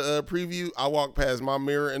seen the preview, I walked past my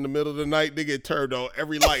mirror in the middle of the night. They get turned on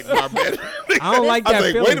every light in my bed. I don't like I that was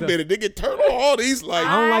like, feeling. wait a though. minute, they get turned on all these lights.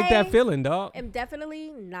 I don't like that I feeling, dog. am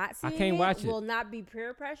definitely not seeing can't it. watch it. Will not be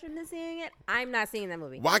peer pressure into seeing it. I'm not seeing that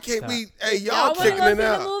movie. Why can't we? Stop. Hey, y'all Y'all want to kicking go it see the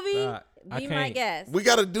out. movie? Stop. I Be my can't. guest. We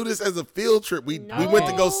got to do this as a field trip. We went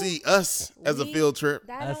to go see Us as a field trip.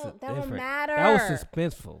 That That's don't different. matter. That was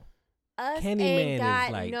suspenseful. Us Candyman ain't is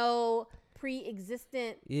got like- no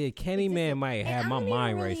pre-existent. Yeah, Candyman might And have my I don't mind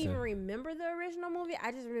even really racing. even remember the original movie.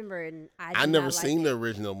 I just remember it. And I I did never not like seen it. the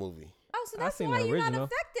original movie. Oh, so I that's seen why the you're not original.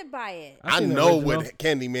 affected by it. I I seen the know original. what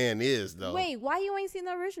Candyman is, though. Wait, why you ain't seen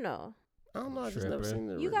the original? I don't know. I just never Tripping. seen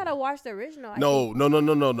the original. You gotta watch the original. I No, think.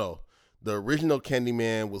 no. The original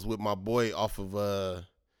Candyman was with my boy off of them.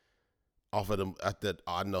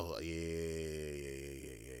 I know.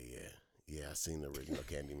 Yeah. I seen the original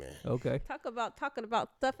Candyman. Okay. Talking about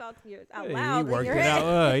stuff out Hey, loud. he in worked your it head.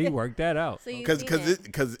 out. He worked that out. So you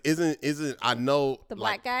Because isn't I know The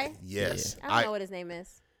like, black guy? Yes, I don't know what his name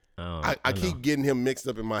is. I know. keep getting him mixed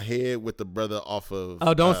up in my head with the brother off of.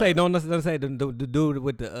 Oh, don't say the dude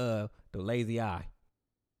with the lazy eye.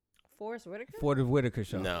 Forrest Whitaker? Forrest Whitaker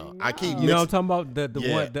show. No, I keep. You know what mixed- I'm talking about? The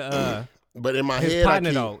Yeah. one But in my his head, I partner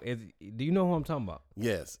keep. though is. Do you know who I'm talking about?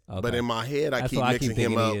 Yes, Okay. but in my head, I That's keep what I mixing keep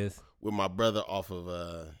him thinking up he is. with my brother off of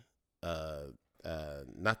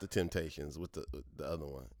not the Temptations, with the other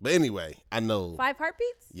one. But anyway, I know. 5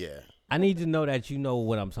 Heartbeats? Yeah, I need to know that you know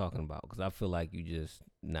what I'm talking about because I feel like you just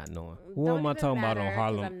not knowing. Who Don't am I even talking about on matter, 'cause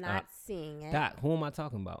Harlem? I'm not seeing it. Doc, who am I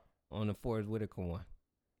talking about on the Forrest Whitaker one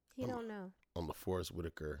He don't know. on the Forrest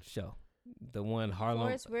Whitaker. show? The one Harlem.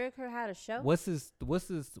 Forrest Whitaker had a show? What's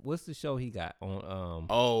the show he got on?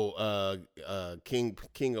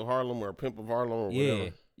 King of Harlem or Pimp of Harlem or Yeah,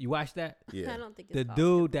 whatever. you watch that? I Yeah, don't think it's The called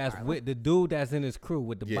dude Pimp that's Harlem. with the dude that's in his crew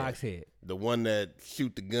with the Yeah. box head. the one that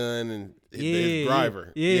shoot the gun and his Yeah,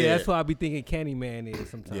 driver. Yeah, that's what I be thinking Candyman is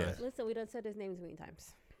sometimes. Yeah. Listen, we done said his name too many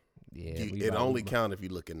times. Yeah, It only count if you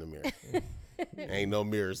look in the mirror. Ain't no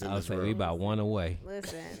mirrors in I'll this say we room. about one away.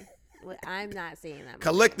 Listen, I'm not seeing that movie.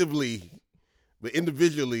 Collectively, but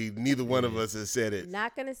individually, neither one of us has said it.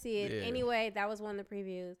 Not gonna see it. Yeah. Anyway, that was one of the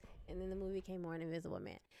previews. And then the movie came on, Invisible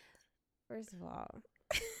Man. First of all,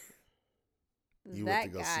 You that went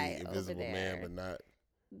to go guy see over Invisible there, Man, but not.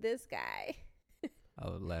 this guy, I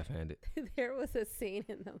was left-handed. there was a scene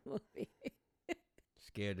in the movie.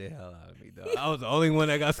 Scared the hell out of me, though. I was the only one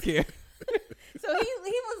that got scared. So he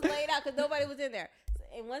was laid out because nobody was in there.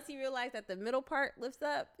 And once he realized that the middle part lifts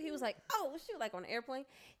up, he was like, oh, shoot, like on an airplane.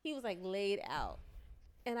 He was like laid out.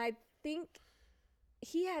 And I think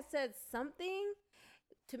he had said something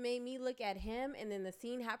to make me look at him. And then the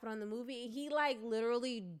scene happened on the movie. And he like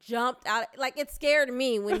literally jumped out. Like it scared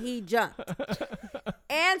me when he jumped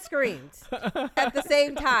and screamed at the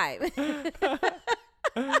same time.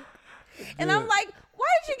 And I'm like, why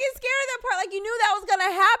did you get scared of that part? Like you knew that was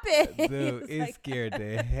gonna happen. Dude, it like, scared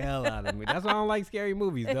the hell out of me. That's why I don't like scary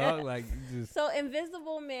movies, dog. Like, just So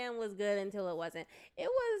Invisible Man was good until it wasn't. It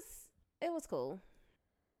was cool.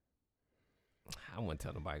 I wouldn't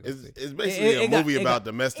tell nobody. Go see. It's basically a movie about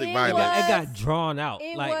domestic it violence. was- It got drawn out.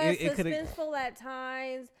 It like was it could have. suspenseful at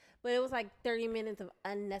times, but it was like 30 minutes of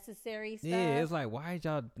unnecessary stuff. Yeah, it's like, why did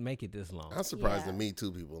y'all make it this long? I'm surprised Yeah. the Me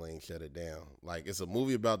Too people ain't shut it down. Like, it's a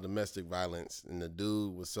movie about domestic violence, and the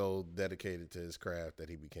dude was so dedicated to his craft that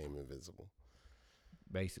he became invisible.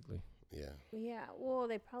 Basically, Yeah. Yeah, well,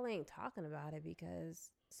 they probably ain't talking about it because,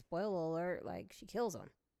 spoiler alert, like she kills him.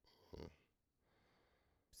 Hmm.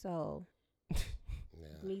 So, Yeah.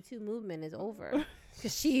 Me Too movement is over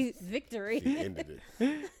because she victory. She ended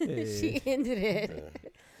it. She ended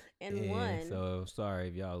it and yeah, won. So sorry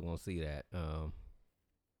if y'all gonna see that.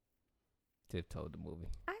 Tiff told the movie.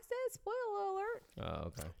 I said spoiler alert. Oh,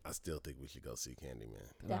 okay. I still think we should go see Candyman.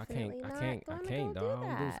 Definitely I can't, gonna dog. go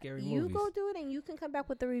I don't do scary You movies. go do it, and you can come back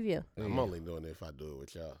with the review. I'm only doing it if I do it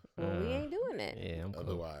with y'all. Well, we ain't doing it. Yeah, I'm cool.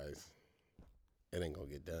 Otherwise, it ain't gonna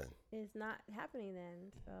get done. It's not happening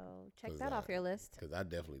then. So check that off your list. Because I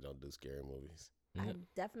definitely don't do scary movies. I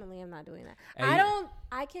definitely am not doing that. Hey,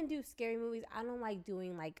 I can do scary movies. I don't like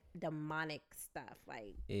doing like demonic stuff,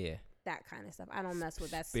 like that kind of stuff. I don't mess with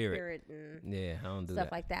that spirit and I don't do stuff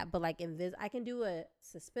that. like that. But like I can do a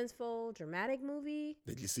suspenseful, dramatic movie.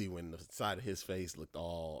 Did you see when the side of his face looked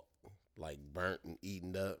all like burnt and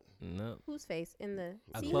eaten up? No. Whose face in the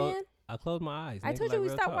I closed my eyes. I nigga, told like you we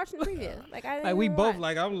real stopped talk. watching the preview. Like I didn't Like we even both watch.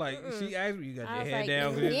 like I'm like she asked me, you got I your was head like,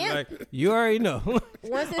 down. yeah. Like you already know.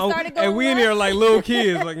 Once it started going, and we in there like little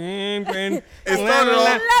kids, like and It started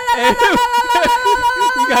off.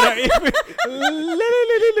 you gotta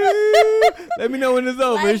let me know when it's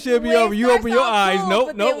over. Like, It should be when over. it You starts open your off eyes. cool, Nope,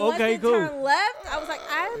 but nope. then once Okay, it cool. turned left, I was like,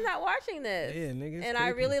 I am not watching this. Yeah, nigga. And I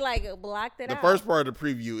really like blocked it The out. first part of the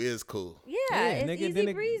preview is cool. Yeah, it's nigga,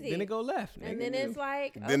 easy breezy. Then it go left. and nigga. then it's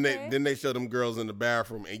like, Then okay. they show them girls in the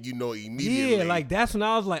bathroom, and you know immediately. Yeah, like that's when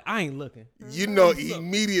I was like, I ain't looking. You know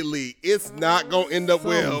immediately it's not gonna end up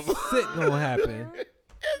well. Something sick gonna happen.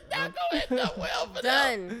 It's not gonna end up well for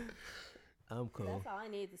them. Done. I'm cool. That's all I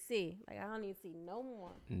need to see. Like I don't need to see no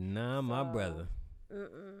more. Nah, my brother.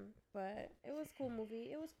 But it was a cool movie.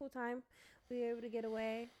 It was a cool time. We were able to get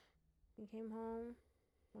away. We came home,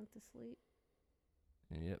 went to sleep,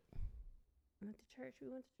 Yep. went to church. We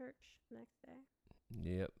went to church the next day.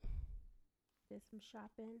 Yep. Did some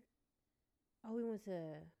shopping. Oh, we went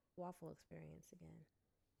to Waffle Experience again.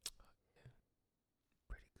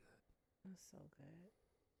 Pretty good. It was so good.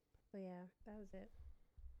 But yeah, that was it.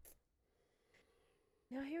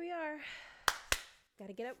 Now here we are. Got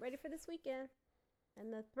to get up ready for this weekend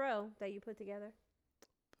and the throw that you put together.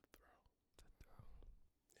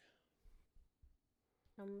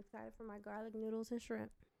 I'm excited for my garlic noodles and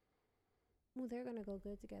shrimp. Ooh, they're going to go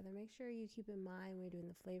good together. Make sure you keep in mind when you're doing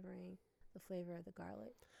the flavoring, the flavor of the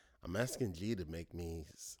garlic. I'm asking G to make me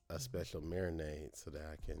a special marinade so that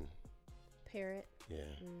I can Pair it. Yeah.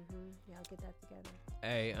 Yeah, I'll get that together.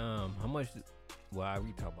 Hey, how much? Well,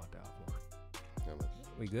 we talk about that offline. How much?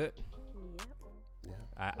 We good? Yep.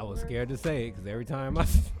 Yeah. I was scared to say it because every time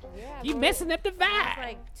Yeah, you boy, messing up the it's vibe.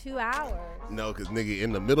 like 2 hours. No, because nigga,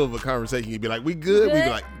 in the middle of a conversation, you'd be like, we good? We'd be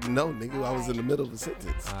like, no, nigga, I was in the middle of a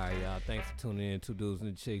sentence. All right, y'all. Thanks for tuning in. 2 Dudes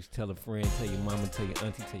and Chicks. Tell a friend, tell your mama, tell your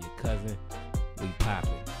auntie, tell your cousin. We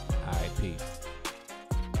poppin'. All right, peace.